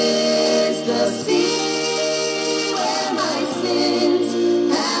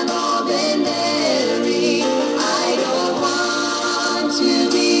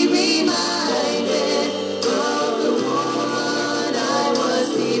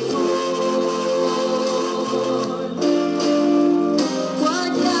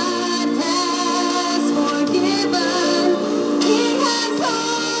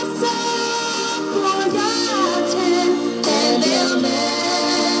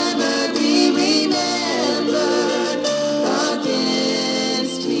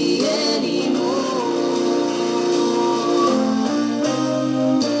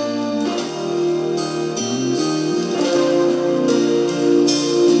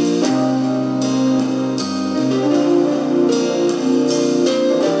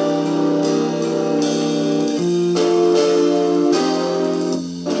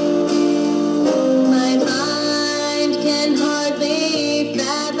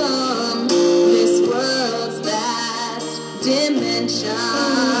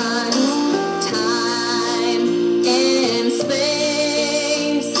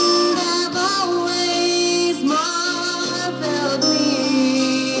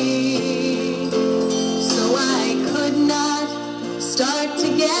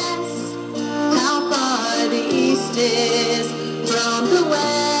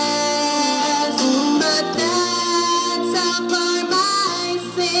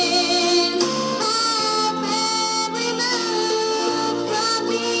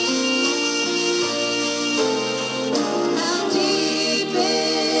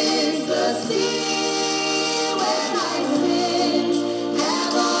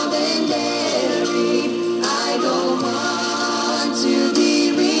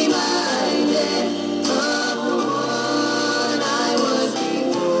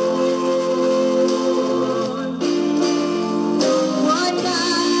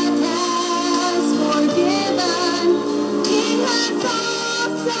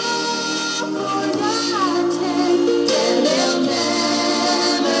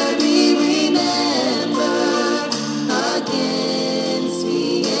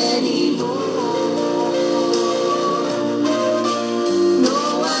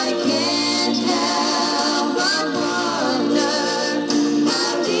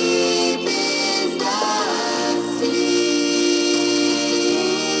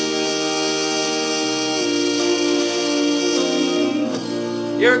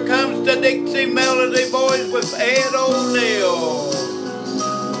 with Ed O'Neill.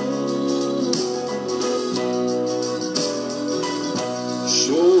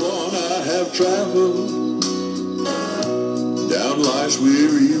 So long I have traveled down life's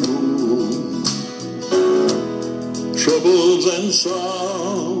weary road, troubles and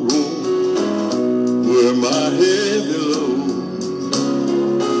sorrow were my heavy load.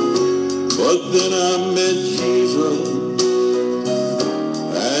 But then I met Jesus,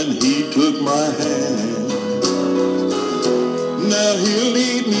 and he took my hand. Now he'll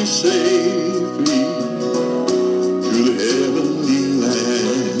lead me safely to the heavenly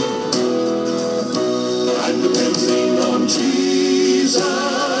land. I'm depending on Jesus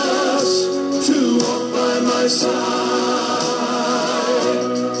to walk by my side.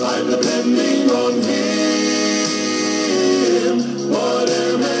 I'm depending on him,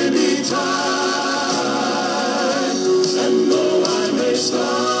 whatever may be time. And though I may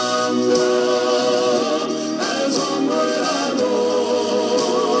stumble as onward I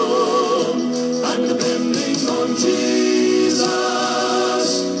roam, I'm depending on Jesus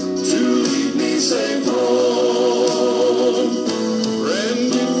to lead me safe home.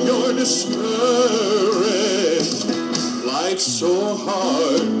 Friend, if you're discouraged, life's so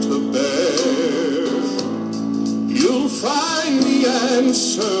hard to bear, you'll find the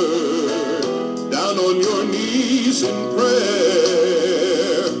answer down on your knees in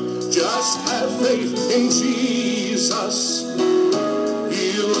prayer. Just have faith in Jesus,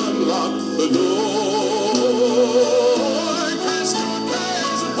 he'll unlock the door. Cast your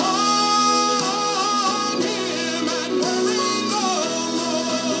cares upon him and worry no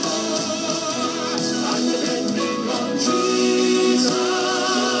more. I'm depending on Jesus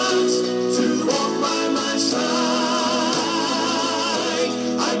to walk by my side.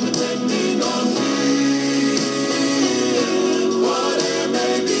 I'm depending on him, whatever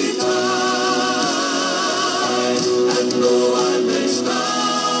may be time. And though I may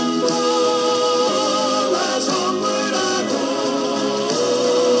stumble as onward I go,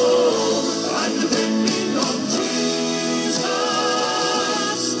 I'm depending on Jesus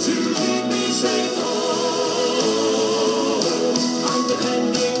to lead me safe home. I'm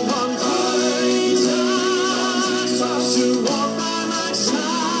depending on Jesus to walk by my side.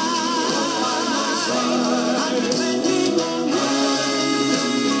 I'm depending on him,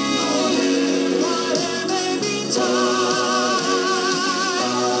 whatever may be time.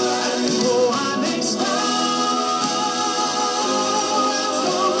 And though I may stumble as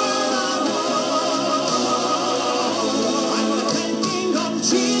onward I roam, I'm depending on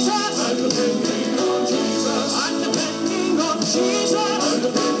Jesus. I'm depending on Jesus. I'm depending on Jesus. I'm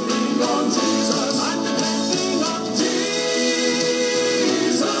depending on Jesus. I'm depending on Jesus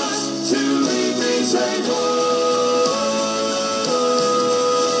to lead me safe home.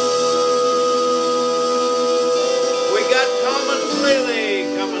 We got Thomas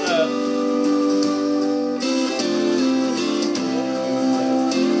Lilly coming up.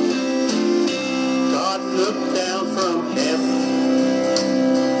 God looked down from heaven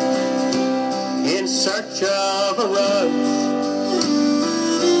in search of a rose,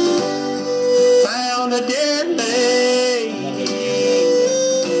 found a dear lady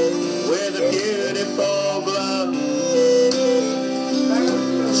with a beautiful glow.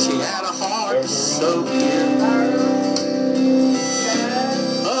 She had a heart so pure,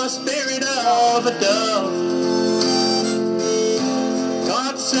 a spirit of a dove.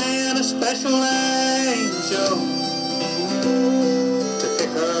 God sent a special angel to pick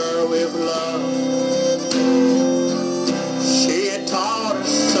her with love. She had taught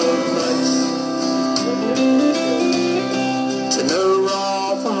us so much, to know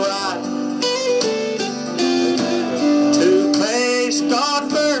wrong from right, to place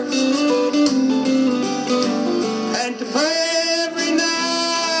God first, and to pray every night.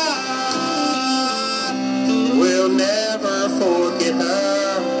 We'll never forget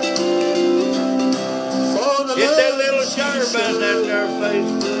her. For the Get that love little she shirt about that there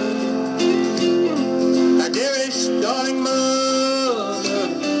face. our dearest darling mother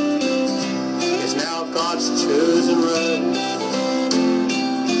is now God's chosen rose.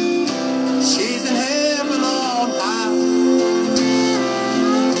 She's in heaven on high,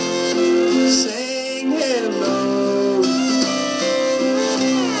 saying hello,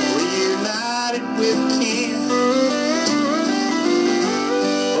 reunited with kin.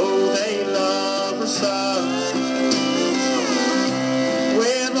 Oh, they love her so.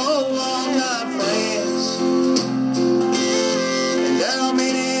 When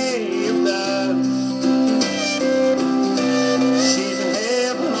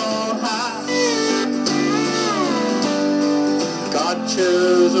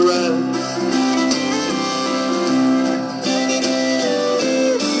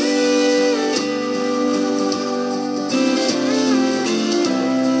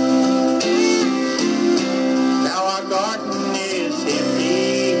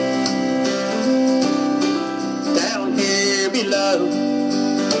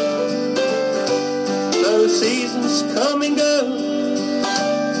stars come and go.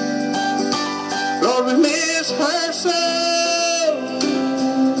 Lord, we miss her so.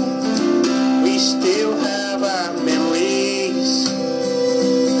 We still have our memories,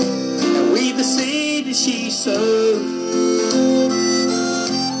 and we the seed that she sowed.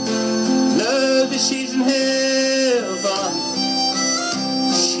 Know that she's in heaven.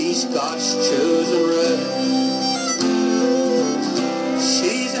 She's God's chosen road.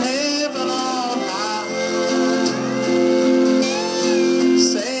 She's in heaven on high.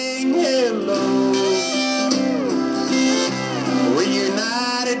 Saying hello.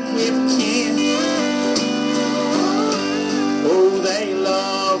 Reunited with kin. Oh, they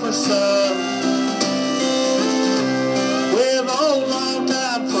love her so. With old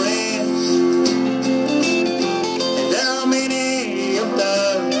long-time friends. And there are many of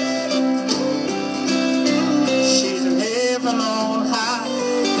those. She's in heaven on high.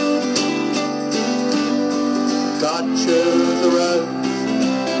 God chose the road,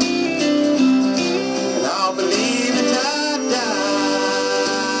 and I'll believe it till I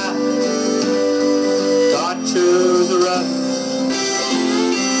die. God chose the road.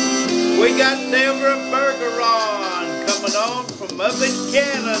 We got Deborah Bergeron coming on from up in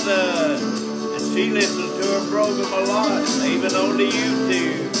Canada. And she listens to her program a lot, even on the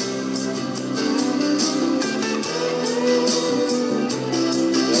YouTube.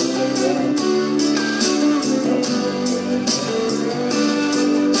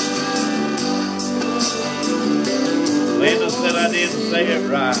 Linda said I didn't say it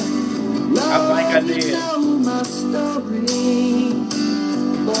right. I think I did. You know my story,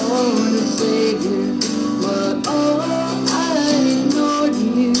 born a savior, but oh, I ignored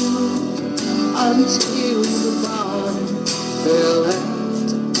you until the bottom fell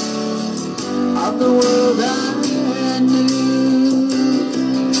out of the world I knew.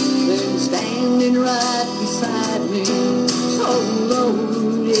 Then standing right beside me, oh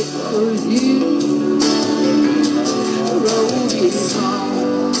Lord, it was you. The road is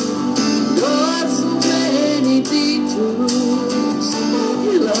long, got so many detours.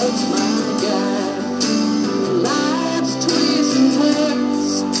 He loves my guide. Life's twists and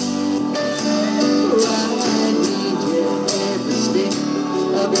turns. I need you every step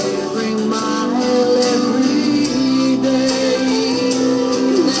of every mile, every day.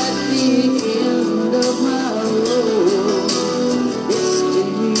 At the end of my road, it's to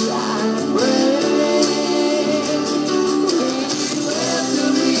you I pray.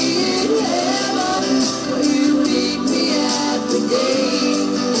 Welcome me in heaven. Will you meet me at the gate?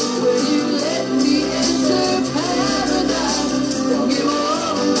 Will you let me enter paradise? Forgive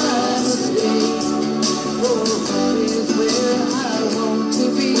all my mistakes. For God is where I want to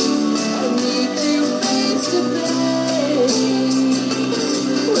be. I need you face to face.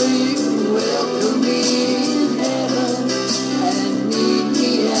 Will you welcome me in heaven and meet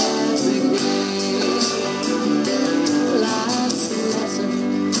me at the gate? Life's a lesson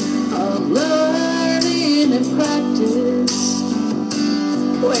of learning and practice.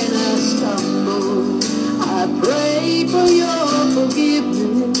 When I stumble, I pray for your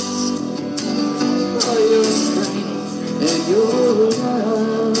forgiveness, for your strength and your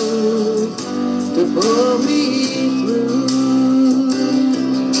love to pull me through.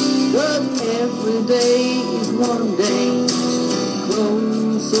 But every day is one day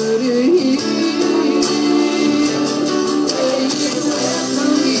closer to you. Will you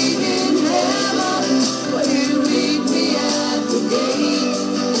welcome me in heaven? Will you meet me at the gate?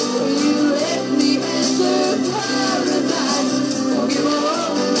 Will you let me enter paradise? Forgive all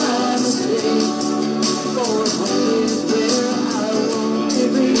my mistakes. For home is where I want to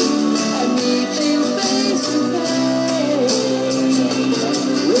be. I need you face to face.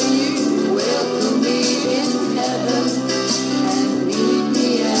 Will you welcome me in heaven and meet me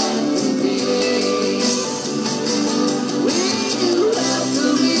at the gate? Will you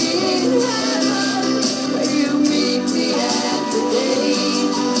welcome me in heaven? Will you meet me at the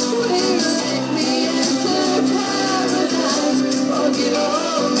gate? Will you let me enter paradise? Forgive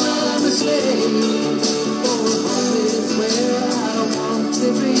all my mistakes. For home is where I want to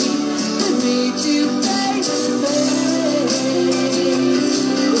be. And meet you face to face.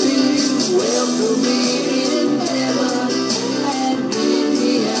 Will you welcome me in heaven and meet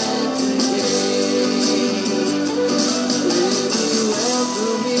me at the gate? Will you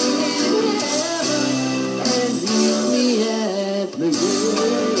welcome me in heaven and meet me at the gate?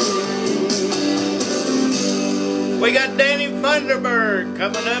 We got Danny Funderburg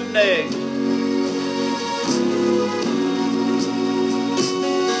coming up next.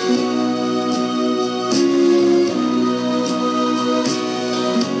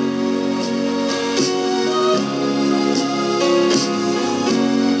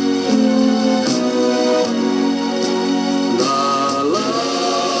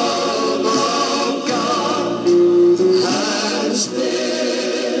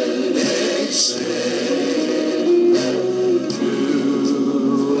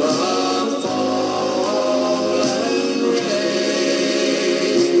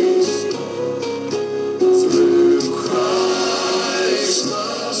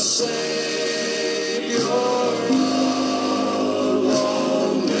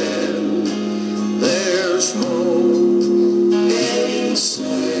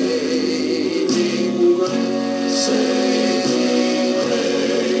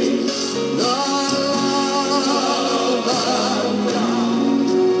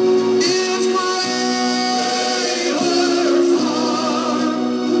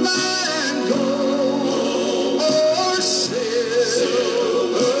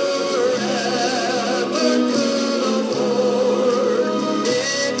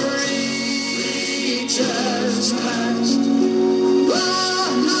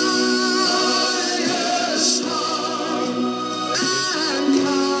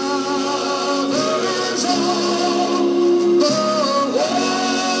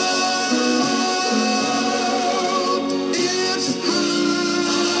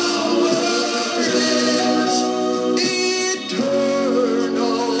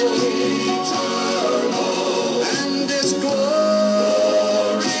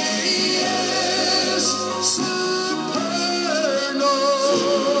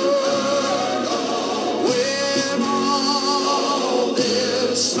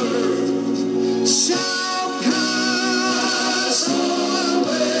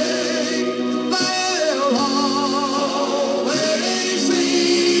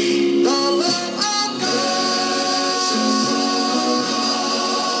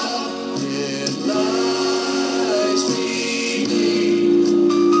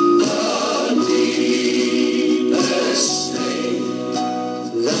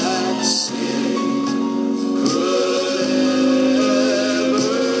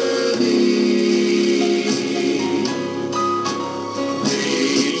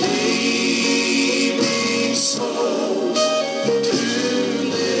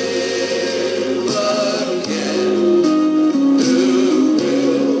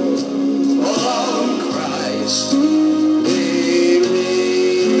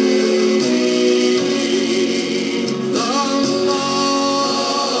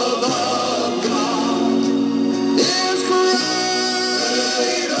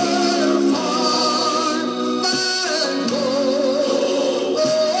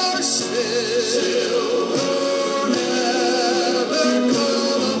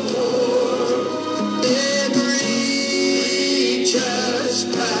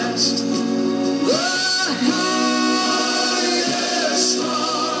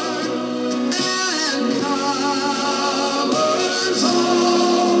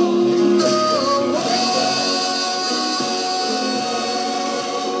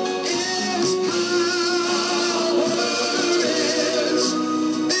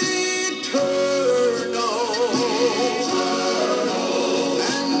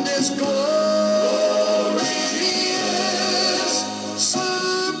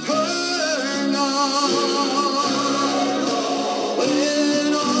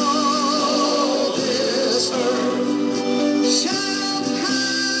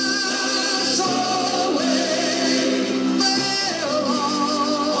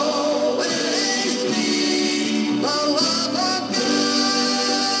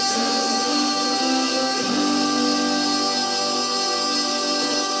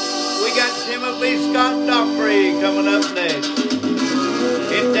 gonna be Scott Dockery coming up next.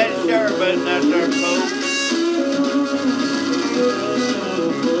 Hit that share button out there, folks.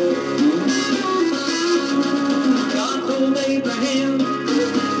 God told Abraham,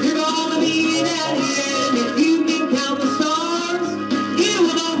 you're gonna be an alien. If you can count the stars, you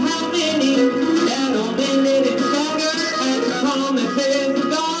will know how many that'll bend it and stagger at the promises of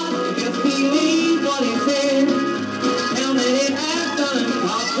God. Just believe what he said. Now that it has done,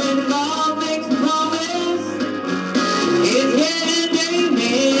 'cause when God makes a promise, it's yes and amen.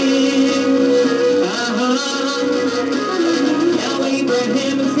 Now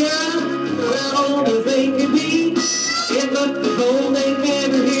Abraham and Sarah were old as they could be. It looked as though they'd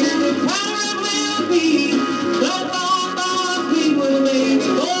never hear the time will be. The Lord God, we will make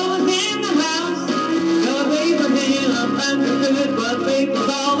it was in the house. 'Cause Abraham understood what faith was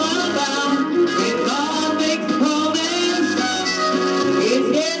all about. When God makes a promise, it's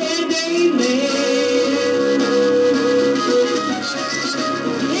yes and amen.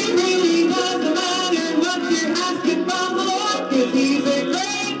 It really doesn't matter what you're asking from the Lord, 'cause he's a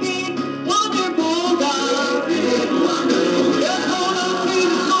great, big, wonderful God. Just hold on to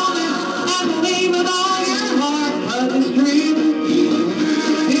the moment and believe with all your heart, 'cause it's true.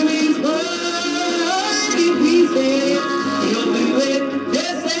 To his word, if he said it, he'll do it.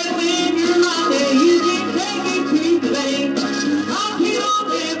 Just say when you're right there, you can take it to the bank. 'Cause he don't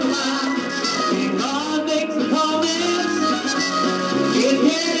never lie. When God makes a promise, it's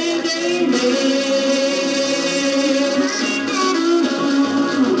yes and amen.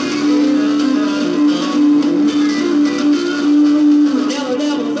 Now the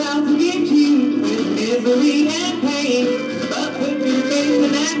devil's out to get you with misery and pain, but put your faith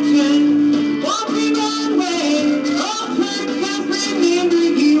in action. Won't you run away? Oh, church, just remember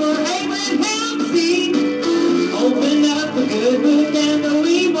you are Abraham's seed. Open up the good book and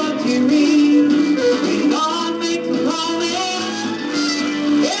believe what you read. When God makes a promise,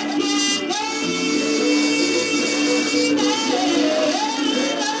 it's yes and amen.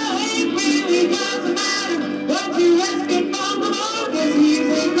 It really doesn't matter what you're asking from the Lord, 'cause he's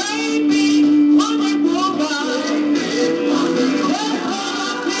a great, big, wonderful God. Just hold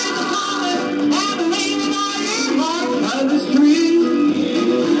on to the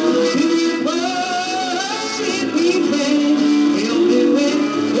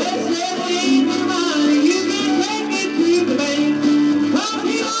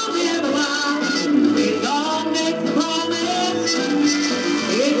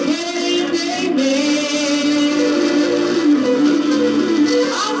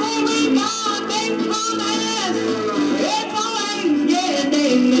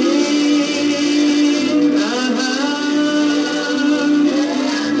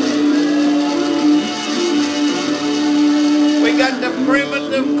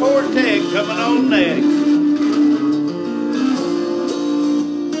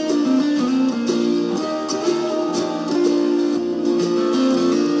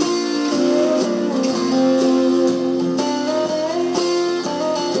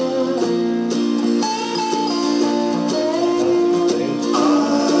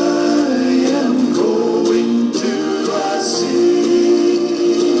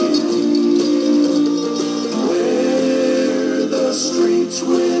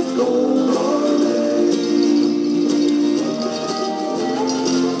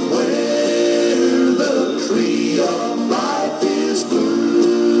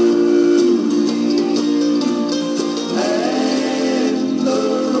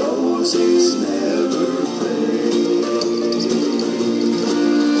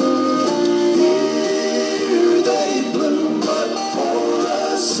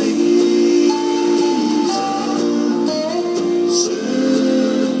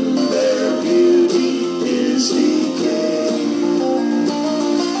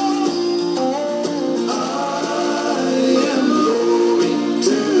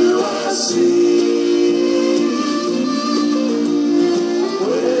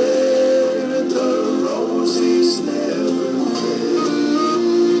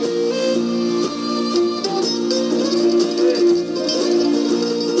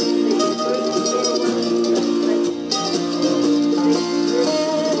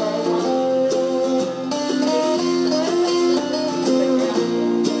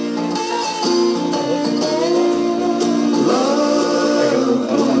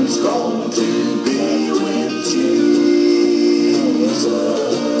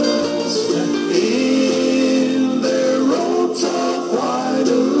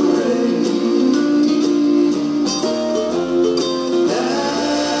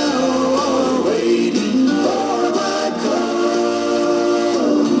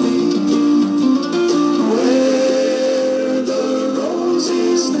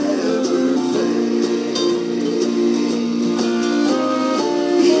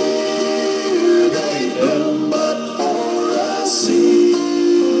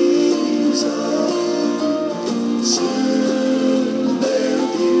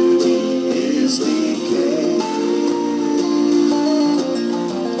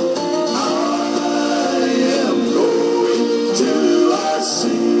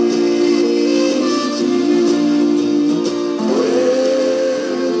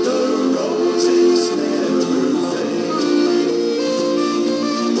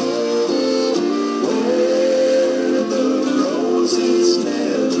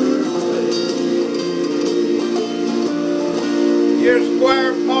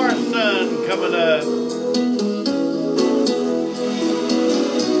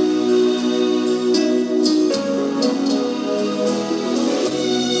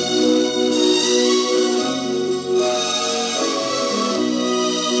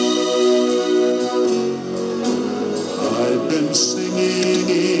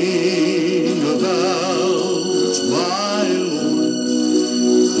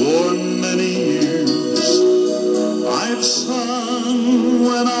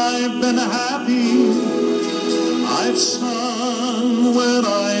happy. I've sung when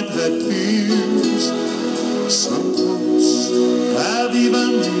I've had tears. Some folks have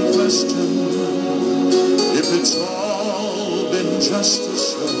even questioned if it's all been just a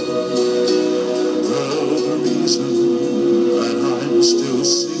show. Well, the reason that I'm still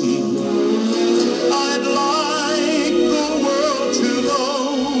singing, I'd like the world to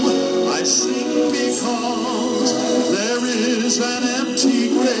know I sing because there is an empty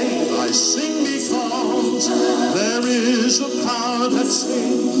grave. I sing because there is a power that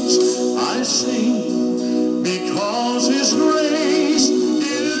saves. I sing because His grace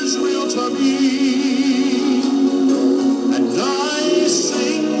is real to me. And I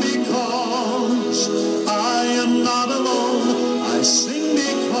sing because I am not alone. I sing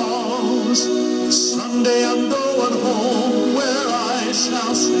because someday I'm going home where I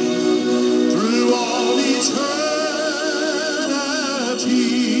shall sing through all eternity.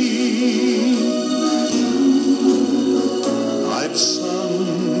 I've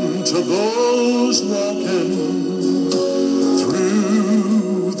sung to those walking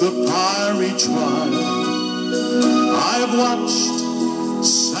through the fiery trial. I've watched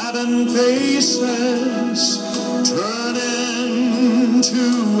saddened faces turn into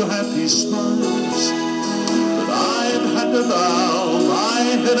happy smiles. But I've had to bow my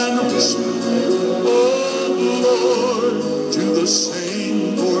head and whisper, oh Lord, do the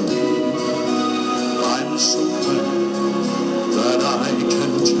same for me. I'm so glad that I can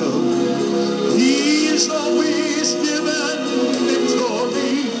tell you He's always given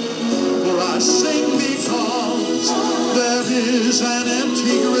victory. For I sing because there is an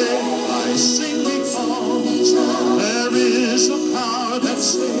empty grave. I sing because there is a power that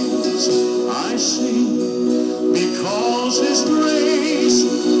saves. I sing because His grace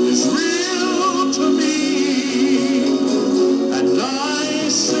is real to me. And I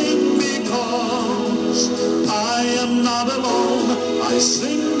sing because I am not alone. I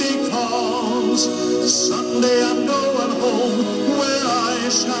sing because someday I'm going home where I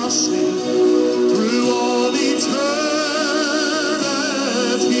shall sing through all eternity.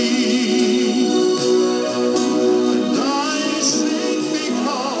 And I sing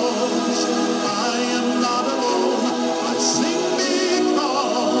because I am not alone. I sing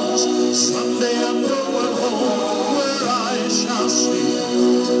because someday I'm going home where I shall sing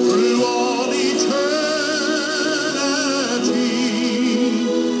through all eternity.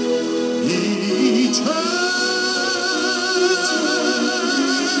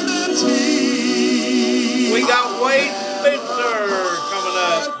 We got Wade Spencer coming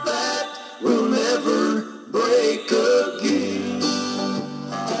up. That will never break again.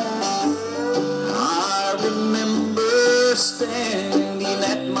 I remember standing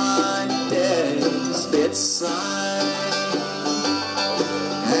at my dad's bedside,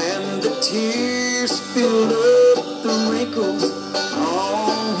 and the tears filled up the wrinkles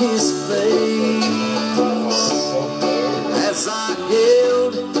on his face. As I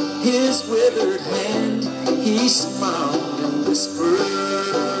held his withered hand, he smiled and whispered,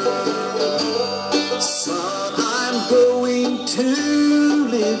 son, I'm going to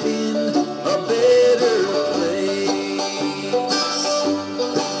live in a better place.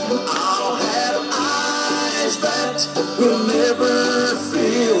 I'll have eyes that will never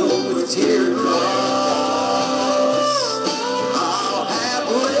fill with teardrops. I'll have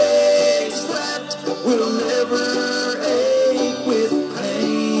legs that will never ache with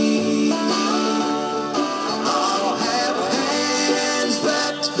pain. I'll have hands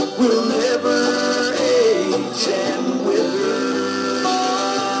that will never age and wither,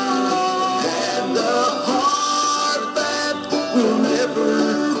 and a heart that will never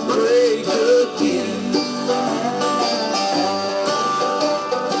break again.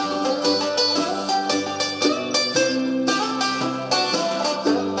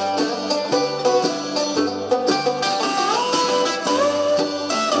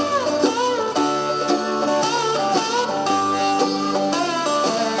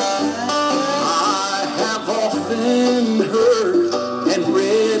 I have often heard and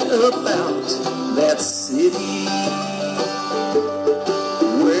read about that city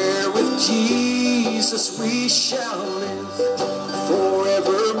where with Jesus we shall live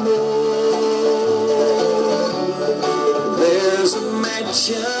forevermore. There's a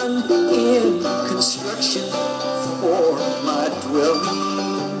mansion in construction for my dwelling,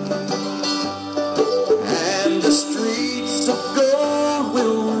 and the streets of gold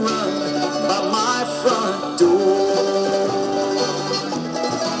will run by my front door,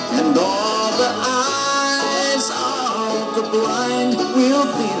 and all the eyes of the blind will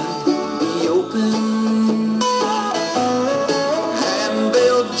then be open, and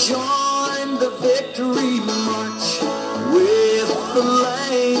they'll join the victory march with the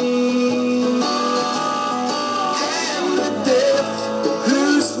Lamb. And the deaf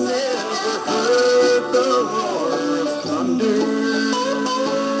who's never heard the roar of thunder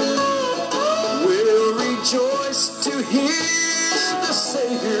will rejoice to hear the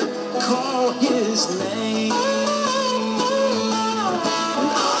Savior call his name. And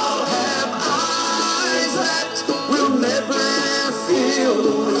I'll have eyes that will never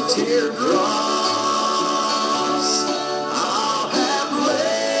fill with teardrops. I'll have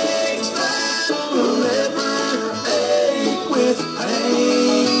legs that will never ache with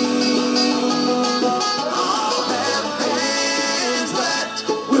pain. I'll have hands that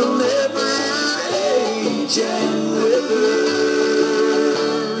will never age and wither.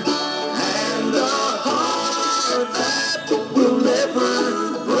 And a heart that will never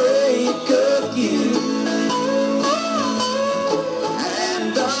break again.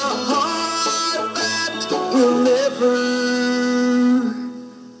 And a heart that will never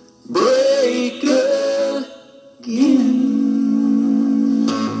break again.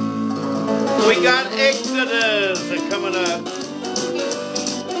 We got Exodus coming up.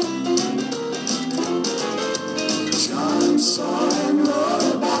 John saw and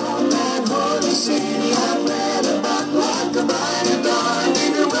wrote about that holy city I've read about, like a bride adorned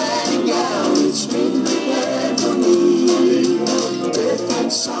in her wedding gown. It's been prepared for me. Death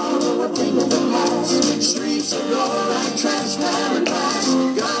and sorrow, a thing of the past. Streets of gold like transparent glass.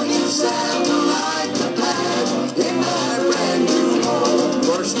 God himself will light the path in my brand new home.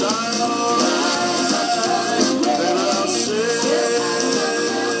 First I'll rise, then I'll sing.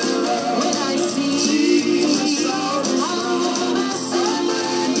 When I see Jesus on the throne, I sing a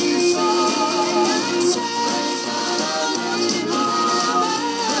new song.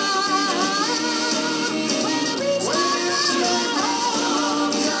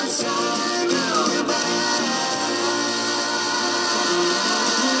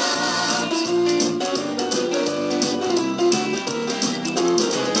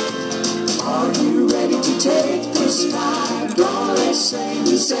 Are you ready to take this fight? Don't listen,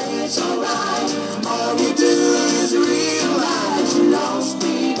 you say it's alright. All you do is realize you lost,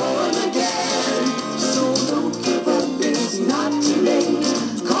 be born again. So don't give up, it's not too late.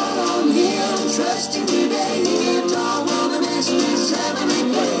 Call on him, trust him today. You don't want to miss this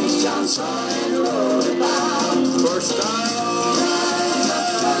heavenly place John saw and wrote about. First I'll rise up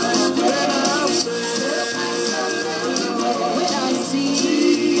first, then I'll sing. When I see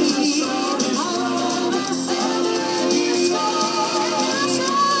Jesus on his throne, I sing a new song.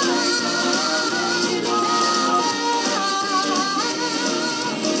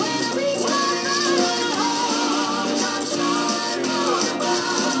 John saw and wrote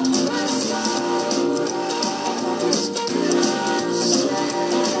about. First I'll rise, then I'll sing.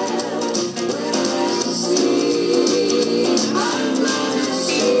 When I see, I'm gonna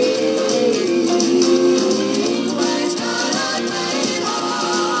see. Praise God, I made it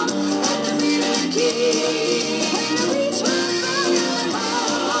home and defeated the king. When I reach my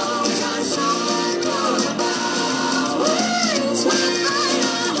final home, John saw and wrote about. Reach my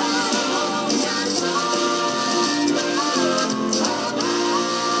final home, John saw and wrote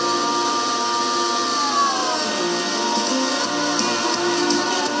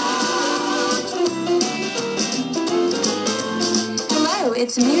Hello,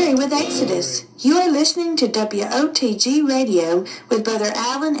 it's Mary with Exodus. You are listening to WOTG Radio with Brother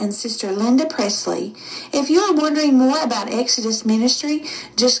Allen and Sister Linda Presley. If you are wondering more about Exodus Ministry,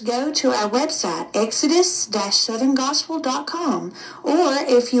 just go to our website, exodus-southerngospel.com. Or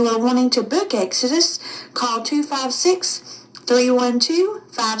if you are wanting to book Exodus, call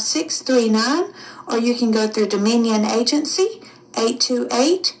 256-312-5639, or you can go through Dominion Agency,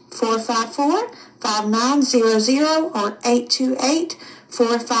 828-454-5900 or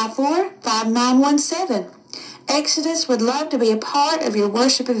 828-454-5917. Exodus would love to be a part of your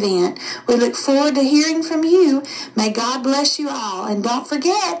worship event. We look forward to hearing from you. May God bless you all. And don't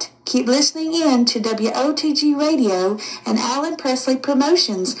forget, keep listening in to WOTG Radio and Alan Presley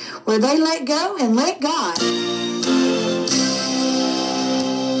Promotions, where they let go and let God.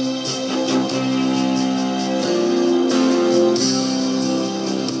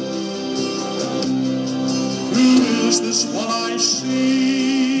 Is this what I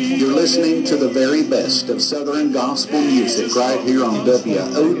see? You're listening to the very best of Southern gospel music right here on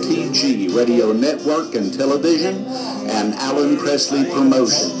WOTG Radio Network and Television and Alan Presley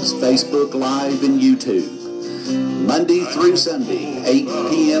Promotions, Facebook Live and YouTube. Monday through Sunday, 8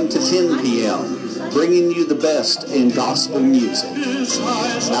 p.m. to 10 p.m., bringing you the best in gospel music.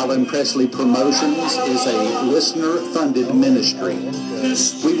 Alan Presley Promotions is a listener-funded ministry.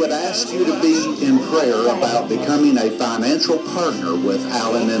 We would ask you to be in prayer about becoming a financial partner with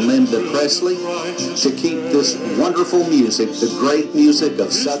Alan and Linda Presley to keep this wonderful music, the great music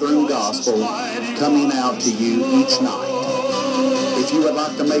of Southern Gospel, coming out to you each night. If you would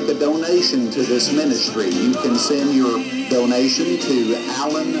like to make a donation to this ministry, you can send your donation to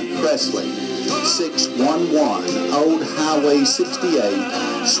Alan Presley, 611 Old Highway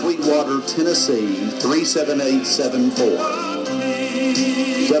 68, Sweetwater, Tennessee, 37874.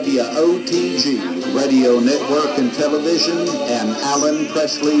 WOTG Radio Network and Television and Alan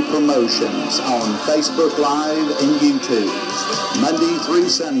Presley Promotions on Facebook Live and YouTube, Monday through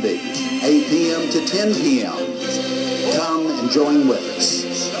Sunday, 8 p.m. to 10 p.m. Come and join with us.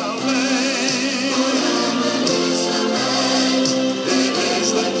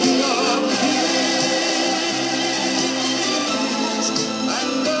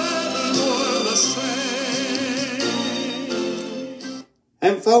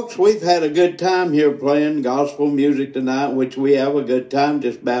 And folks, we've had a good time here playing gospel music tonight, which we have a good time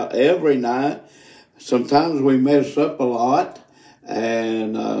just about every night. Sometimes we mess up a lot,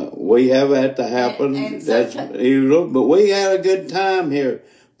 and we have that to happen. And That's usual, but we had a good time here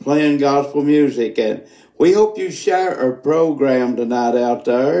playing gospel music, and we hope you share our program tonight out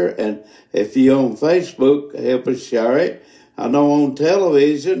there. And if you're on Facebook, help us share it. I know on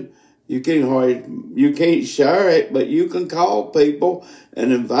television you can't share it, but you can call people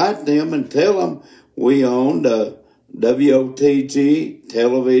and invite them and tell them we own the WOTG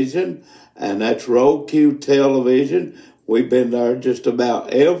television, and that's Roku television. We've been there just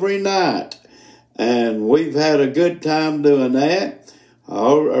about every night, and we've had a good time doing that.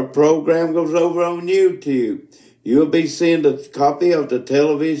 Our program goes over on YouTube. You'll be seeing a copy of the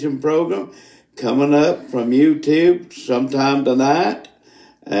television program coming up from YouTube sometime tonight.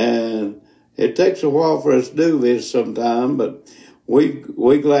 And it takes a while for us to do this sometime, but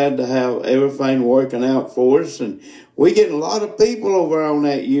we're glad to have everything working out for us. And we get a lot of people over on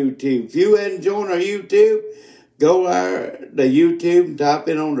that YouTube. If you hadn't joined our YouTube, go there to YouTube and type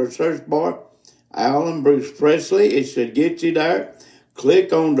in on the search bar, Alan Bruce Presley. It should get you there.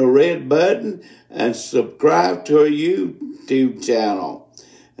 Click on the red button and subscribe to our YouTube channel.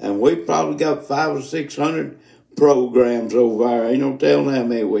 And we probably got 500 or 600 programs over there. Ain't no telling how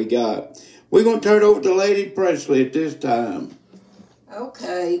many we got. We're going to turn it over to Lady Presley at this time.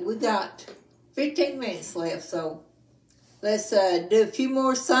 Okay, we got 15 minutes left, so let's do a few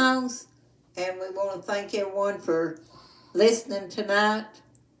more songs. And we want to thank everyone for listening tonight.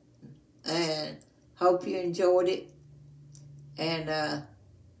 And hope you enjoyed it. And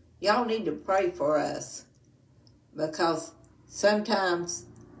y'all need to pray for us, because sometimes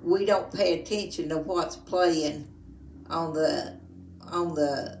we don't pay attention to what's playing on the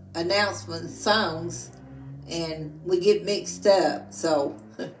announcement songs, and we get mixed up. So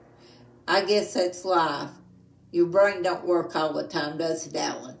I guess that's life. Your brain don't work all the time, does it,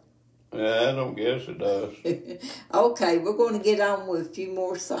 Alan? Yeah, I don't guess it does. Okay, we're going to get on with a few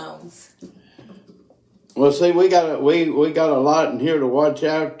more songs. Well, see, we got a lot in here to watch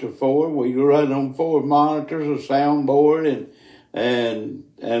out for. We run on 4 monitors, a soundboard,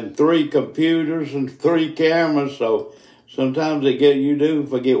 and 3 computers and 3 cameras. So sometimes you do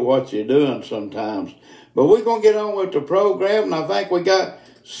forget what you're doing sometimes. But we're gonna get on with the program, and I think we got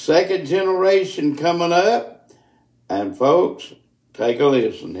Second Generation coming up. And folks, take a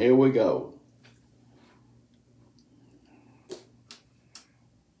listen. Here we go.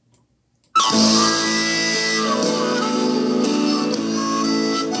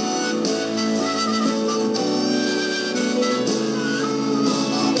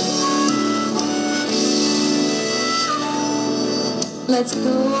 Let's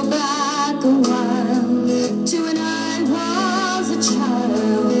go back a while to when I was a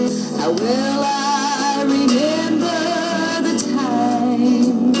child. How will I remember the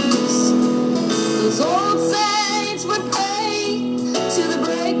times? Those old saints would pray to the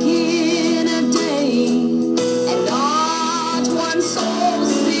breaking of day, and not one soul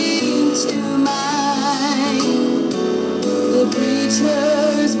seemed to mind. The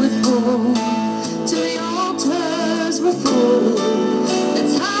preachers would go till the altars were full.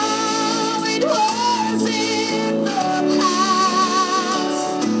 Was in the past,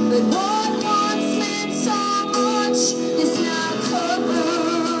 but what once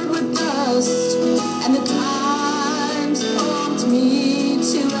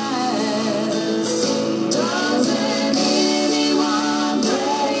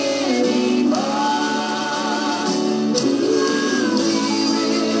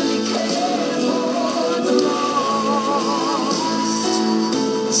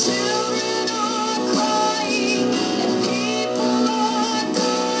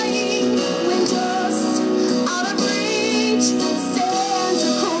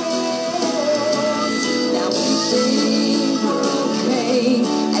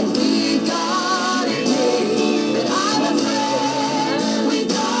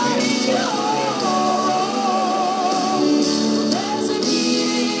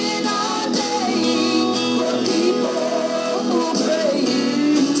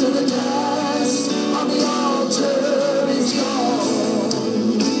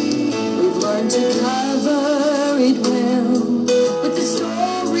to cover it well with the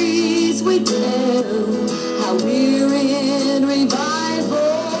stories we tell, how we're in revival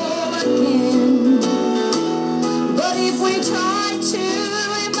again. But if we try to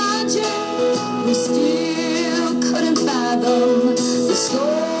imagine, we still couldn't fathom the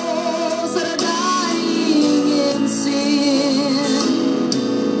souls that are dying in sin.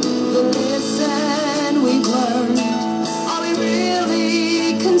 The lesson we've learned, are we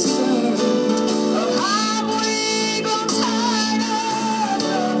really concerned? Or have we grown tired of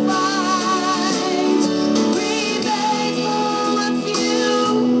the fight? We beg for a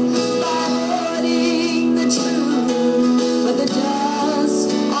few by hoarding the truth, but the dust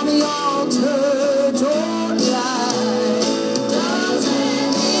on the altar don't lie.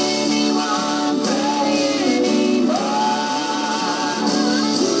 Doesn't anyone pray anymore?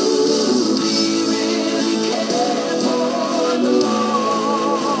 Do we really care for the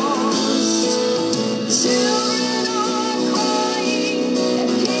lost? Children are crying and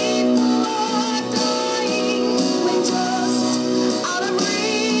people are dying when just out of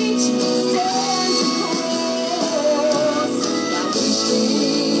reach stands the cross. Now we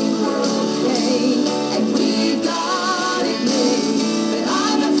think we're okay and we've got it made, but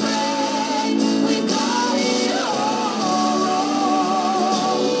I'm afraid we've got it all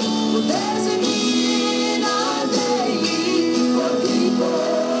wrong. Well, there's a need in our day for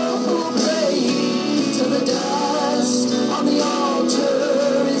people who pray till the dust on the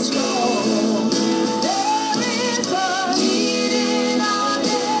altar is gone. There is a need in our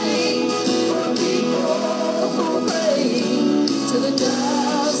day for people who pray till the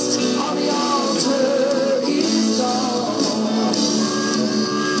dust on the altar is gone.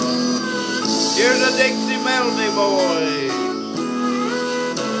 Here's the Dixie Melody Boys.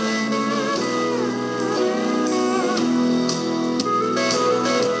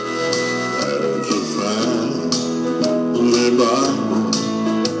 There's a family Bible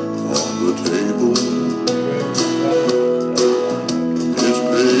on the table. Its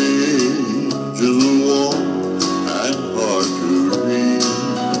pages are worn and hard to read,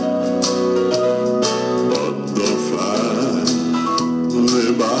 but the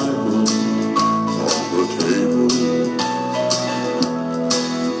family Bible on the table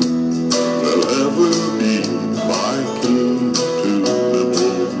will ever be my key to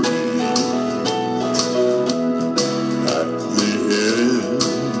memory. At the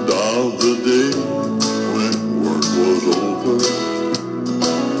end of the day, when work was over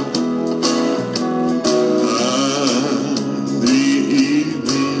and the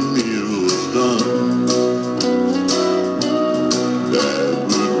evening meal was done, Dad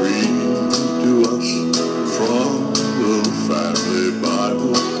would read to us from the family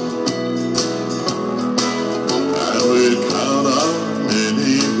Bible, and we'd count our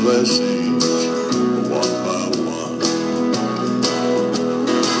many blessings one by one.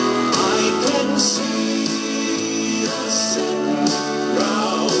 I can see us sitting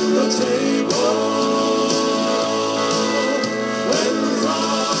round the table when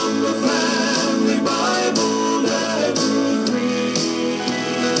from the family Bible Dad would read.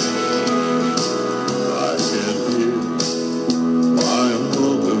 I can hear my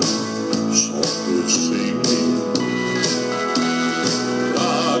mother softly singing,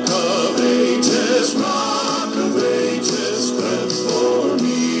 Rock of ages, clap for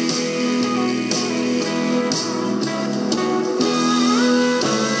me.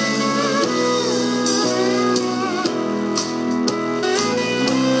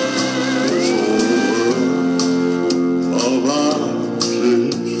 this whole world of ours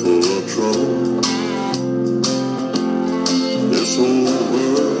is full of trouble. This whole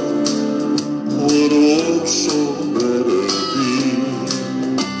world would also better be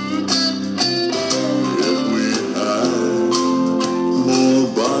if we had more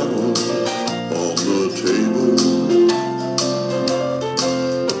Bibles on the table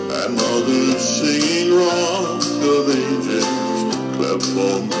and mothers singing Rock of Ages, clap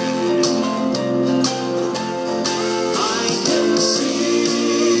for me. I can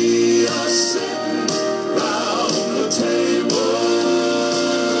see us sitting round the table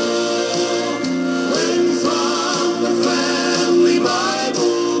when from the family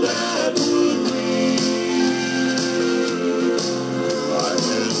Bible Dad would read. I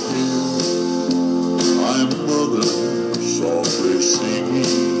can hear my mother softly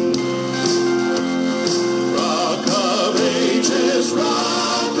singing, Rock of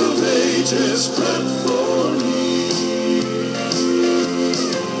ages, clap for me.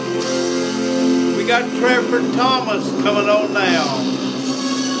 We got Trevor Thomas coming on now.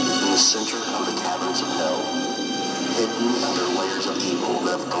 In the center of the caverns of hell, hidden under layers of evil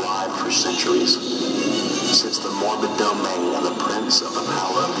that thrive for for centuries. Sits the morbid domain of the prince of the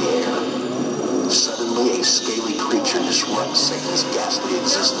power of the air. Suddenly, a scaly creature disrupts Satan's ghastly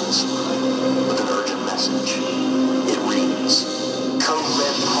existence with an urgent message. It reads, Code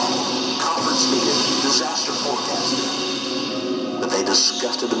Red Problem, conference needed, disaster forecasted. With a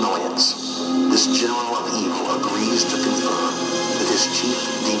disgusted annoyance, this general of evil agrees to confer with his chief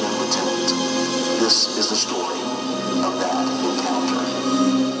demon lieutenant. This is the story of that encounter.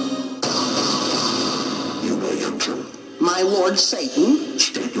 You may enter. My Lord Satan?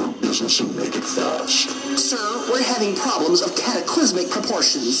 State your business and make it fast. Sir, we're having problems of cataclysmic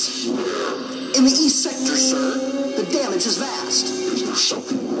proportions. Where? In the East Sector, sir. The damage is vast. Is there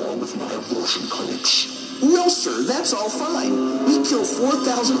something wrong with my abortion clinics? No, sir, that's all fine. We kill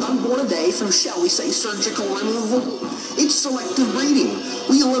 4,000 unborn a day through, shall we say, surgical removal. It's selective breeding.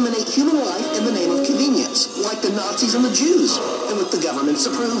 We eliminate human life in the name of convenience, like the Nazis and the Jews, and with the government's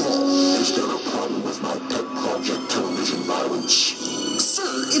approval. Is there a problem with my pet project television violence?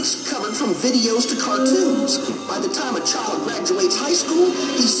 Sir, it's covered from videos to cartoons. By the time a child graduates high school,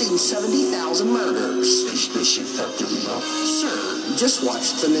 he's seen 70,000 murders. Is this effective enough? Sir, just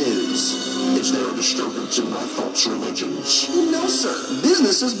watch the news. Is there a disturbance in my false religions? No, sir.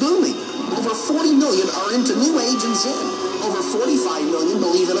 Business is booming. Over 40 million are into New Age and Zen. Over 45 million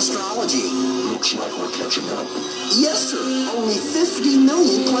believe in astrology. Looks like we're catching up. Yes, sir. Only 50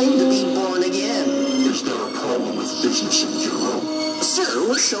 million claim to be born again. Is there a problem with business in general? Sir,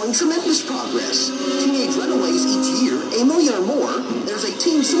 we're showing tremendous progress. Teenage runaways each year, 1 million or more. There's a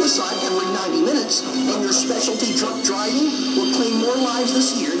teen suicide every 90 minutes. And your specialty drunk driving will claim more lives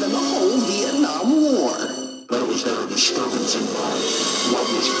this year than the whole Vietnam War. Was there a disturbance in mine? What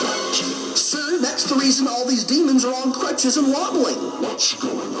was that? Sir, that's the reason all these demons are on crutches and wobbling. What's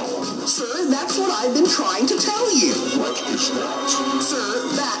going on? Sir, that's what I've been trying to tell you. What is that? Sir,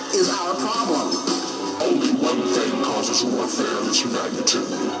 that is our problem. Only one thing causes warfare of this magnitude.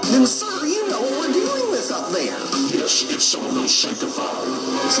 Then, sir, you know what we're dealing with up there. Yes, it's some of those sanctified.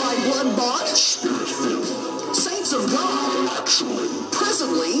 Try blood-bought? Spirit-filled. Saints of God. Actually.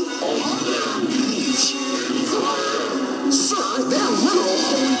 Presently. On their knees. In prayer. Sir, they're literal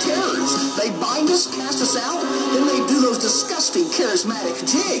holy terrors. They bind us, cast us out, then they do those disgusting charismatic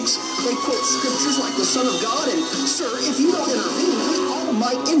jigs. They quote scriptures like the Son of God, and, sir, if you don't intervene, we all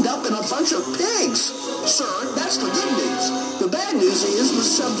might end up in a bunch of pigs. Sir, that's the good news. The bad news is the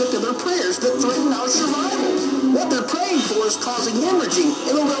subject of their prayers that threaten our survival. What they're praying for is causing hemorrhaging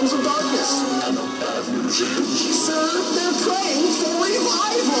in the realms of darkness. And the bad news is... Sir, they're praying for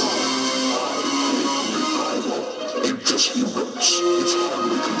revival. Revival. It just erupts. It's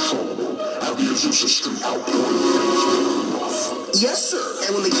hardly controllable. Out the Azusa Street outpouring things going off. Yes, sir.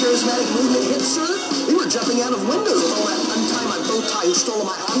 And when the charismatic movement hit, sir, we were jumping out of windows with all that untie my bow tie who stole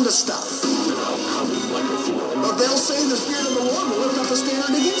my Honda stuff. They're out coming like a flood. But they'll say the Spirit of the Lord will lift up a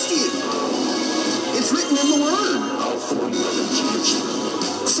standard against you. It's written in the Word. I'll form weapons against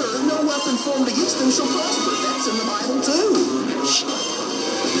them. Sir, no weapon formed against them shall prosper. That's in the Bible, too. Yes,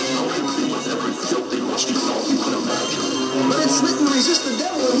 I'll hit thee with every filthy lusty thought you could imagine. But it's written, resist the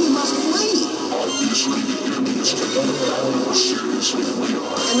devil and he must flee. Obviously, the enemy is taking the battle more seriously than we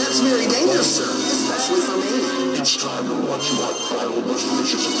are. And that's very dangerous, sir, especially for me. It's time to watch my final most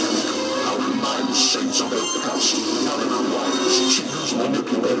vicious attack. I'll remind the saints of their past. How they were liars, cheaters,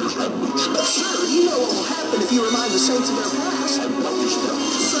 manipulators, and leechers. But, sir, you know what will happen if you remind the saints of their past. And what is that?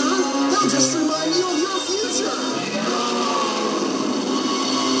 Sir, they'll just remind you of your future.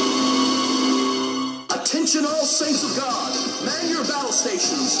 Attention all saints of God. Man your battle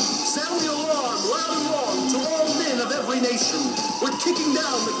stations. Sound the alarm loud and long to all men of every nation. We're kicking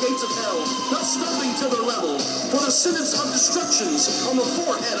down the gates of hell, not stopping till they're level, for the sentence of destruction's on the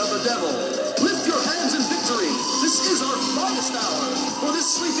forehead of the devil. Lift your hands in victory. This is our finest hour, for this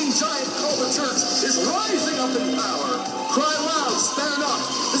sleeping giant called the church is rising up in power. Cry loud, spare not.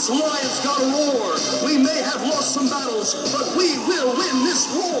 This lion's got a roar. We may have lost some battles, but we will win this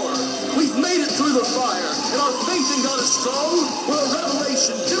war. We've made it through the fire, and our faith in God is strong. We're a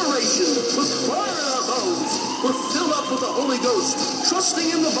revelation generation with fire in our bones. We're filled up with the Holy Ghost, trusting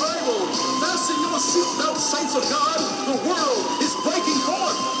in the Bible. Fasten your seatbelt, saints of God. The world is breaking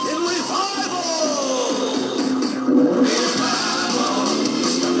forth in revival.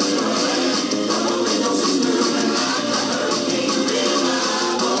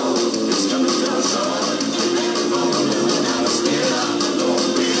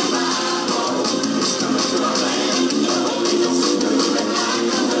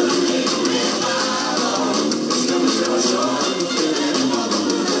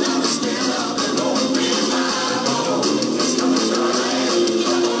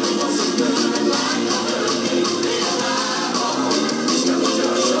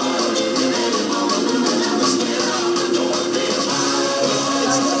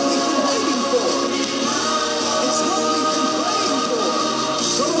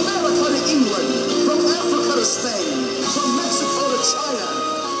 to Spain, from Mexico to China.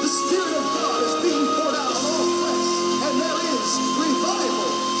 The Spirit of God is being poured out on all flesh, and there is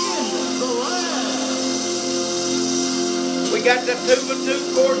revival in the land. We got the 2x2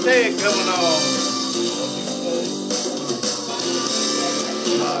 quartet coming on.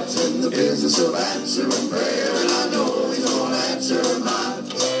 God's in the business of answering prayer, and I know He's gonna answer mine.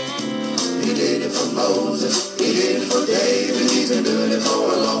 He did it for Moses, He did it for David, He's been doing it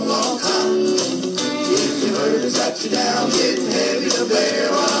for a long, long time. If your burden's got you down, getting heavy to bear,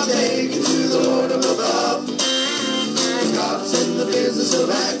 why not take it to the Lord up above? God's in the business of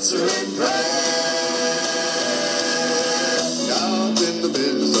answering prayer. God's in the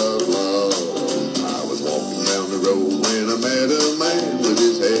business of love. I was walking down the road when I met a man with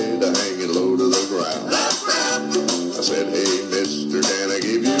his head hanging low to the ground. I said, hey, mister, can I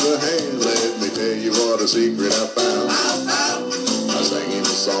give you a hand? Let me tell you what a secret I found. I sang him a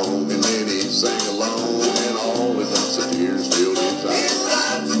song and then he sang along, and all at once the tears filled his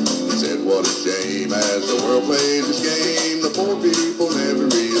eyes. He said, what a shame as the world plays this game, the poor people never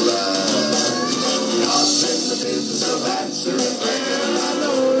realize. God's in the business of answering prayer, and I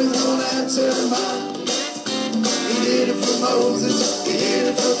know He's gonna answer mine. He did it for Moses, He did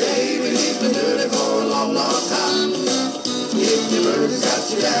it for David, He's been doing it for a long, long time. If your burden's got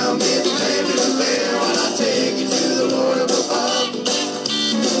you down, getting heavy to bear, why not take it to the Lord up above?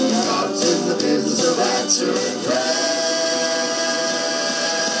 God's in the business of answering prayer.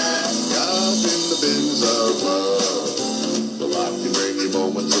 God's in the business of love. The life can bring you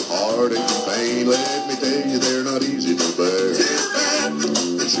moments of heartache and pain. Let me tell you, they're not easy to bear.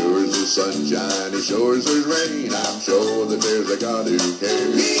 As sure as there's sunshine, as sure as there's rain, I'm sure that there's a God who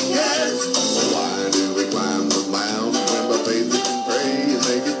cares. He cares. Why do we climb the mountain when by faith we can pray and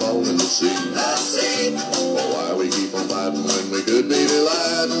make it fall in the sea? The sea. Or why we keep on fighting when we could be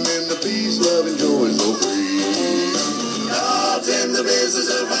delighting in the peace, love, and joy so free? God's in the business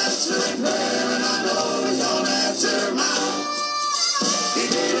of answering prayer, and I know He's gonna answer mine. He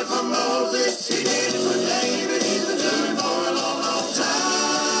did it for Moses, He did it for David, He's been doing it for a long, long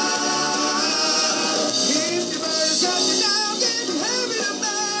time. If your burden's got you down, getting heavy to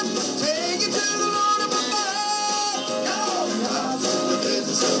bear, take it to the Lord up above. God's in the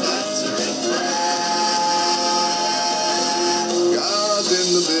business of answering prayer. God's in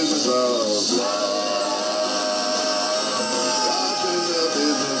the business of love. God's in the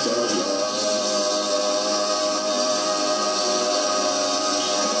business of love.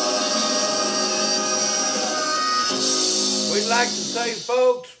 We'd like to say,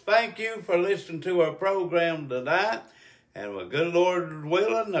 folks, thank you for listening to our program tonight. And with good Lord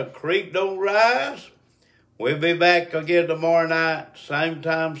willing, the creek don't rise. We'll be back again tomorrow night, same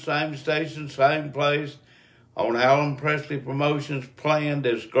time, same station, same place, on Alan Presley Promotions, playing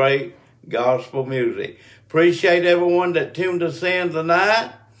this great gospel music. Appreciate everyone that tuned us in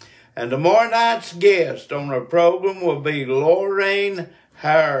tonight. And tomorrow night's guest on our program will be Lorraine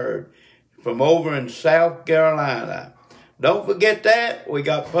Howard from over in South Carolina. Don't forget that. We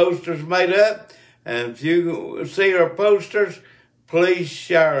got posters made up. And if you see our posters, please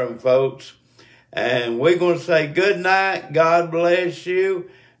share them, folks. And we're going to say good night. God bless you.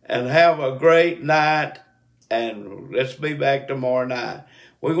 And have a great night. And let's be back tomorrow night.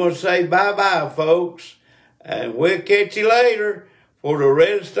 We're going to say bye-bye, folks. And we'll catch you later for the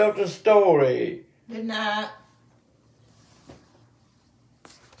rest of the story. Good night.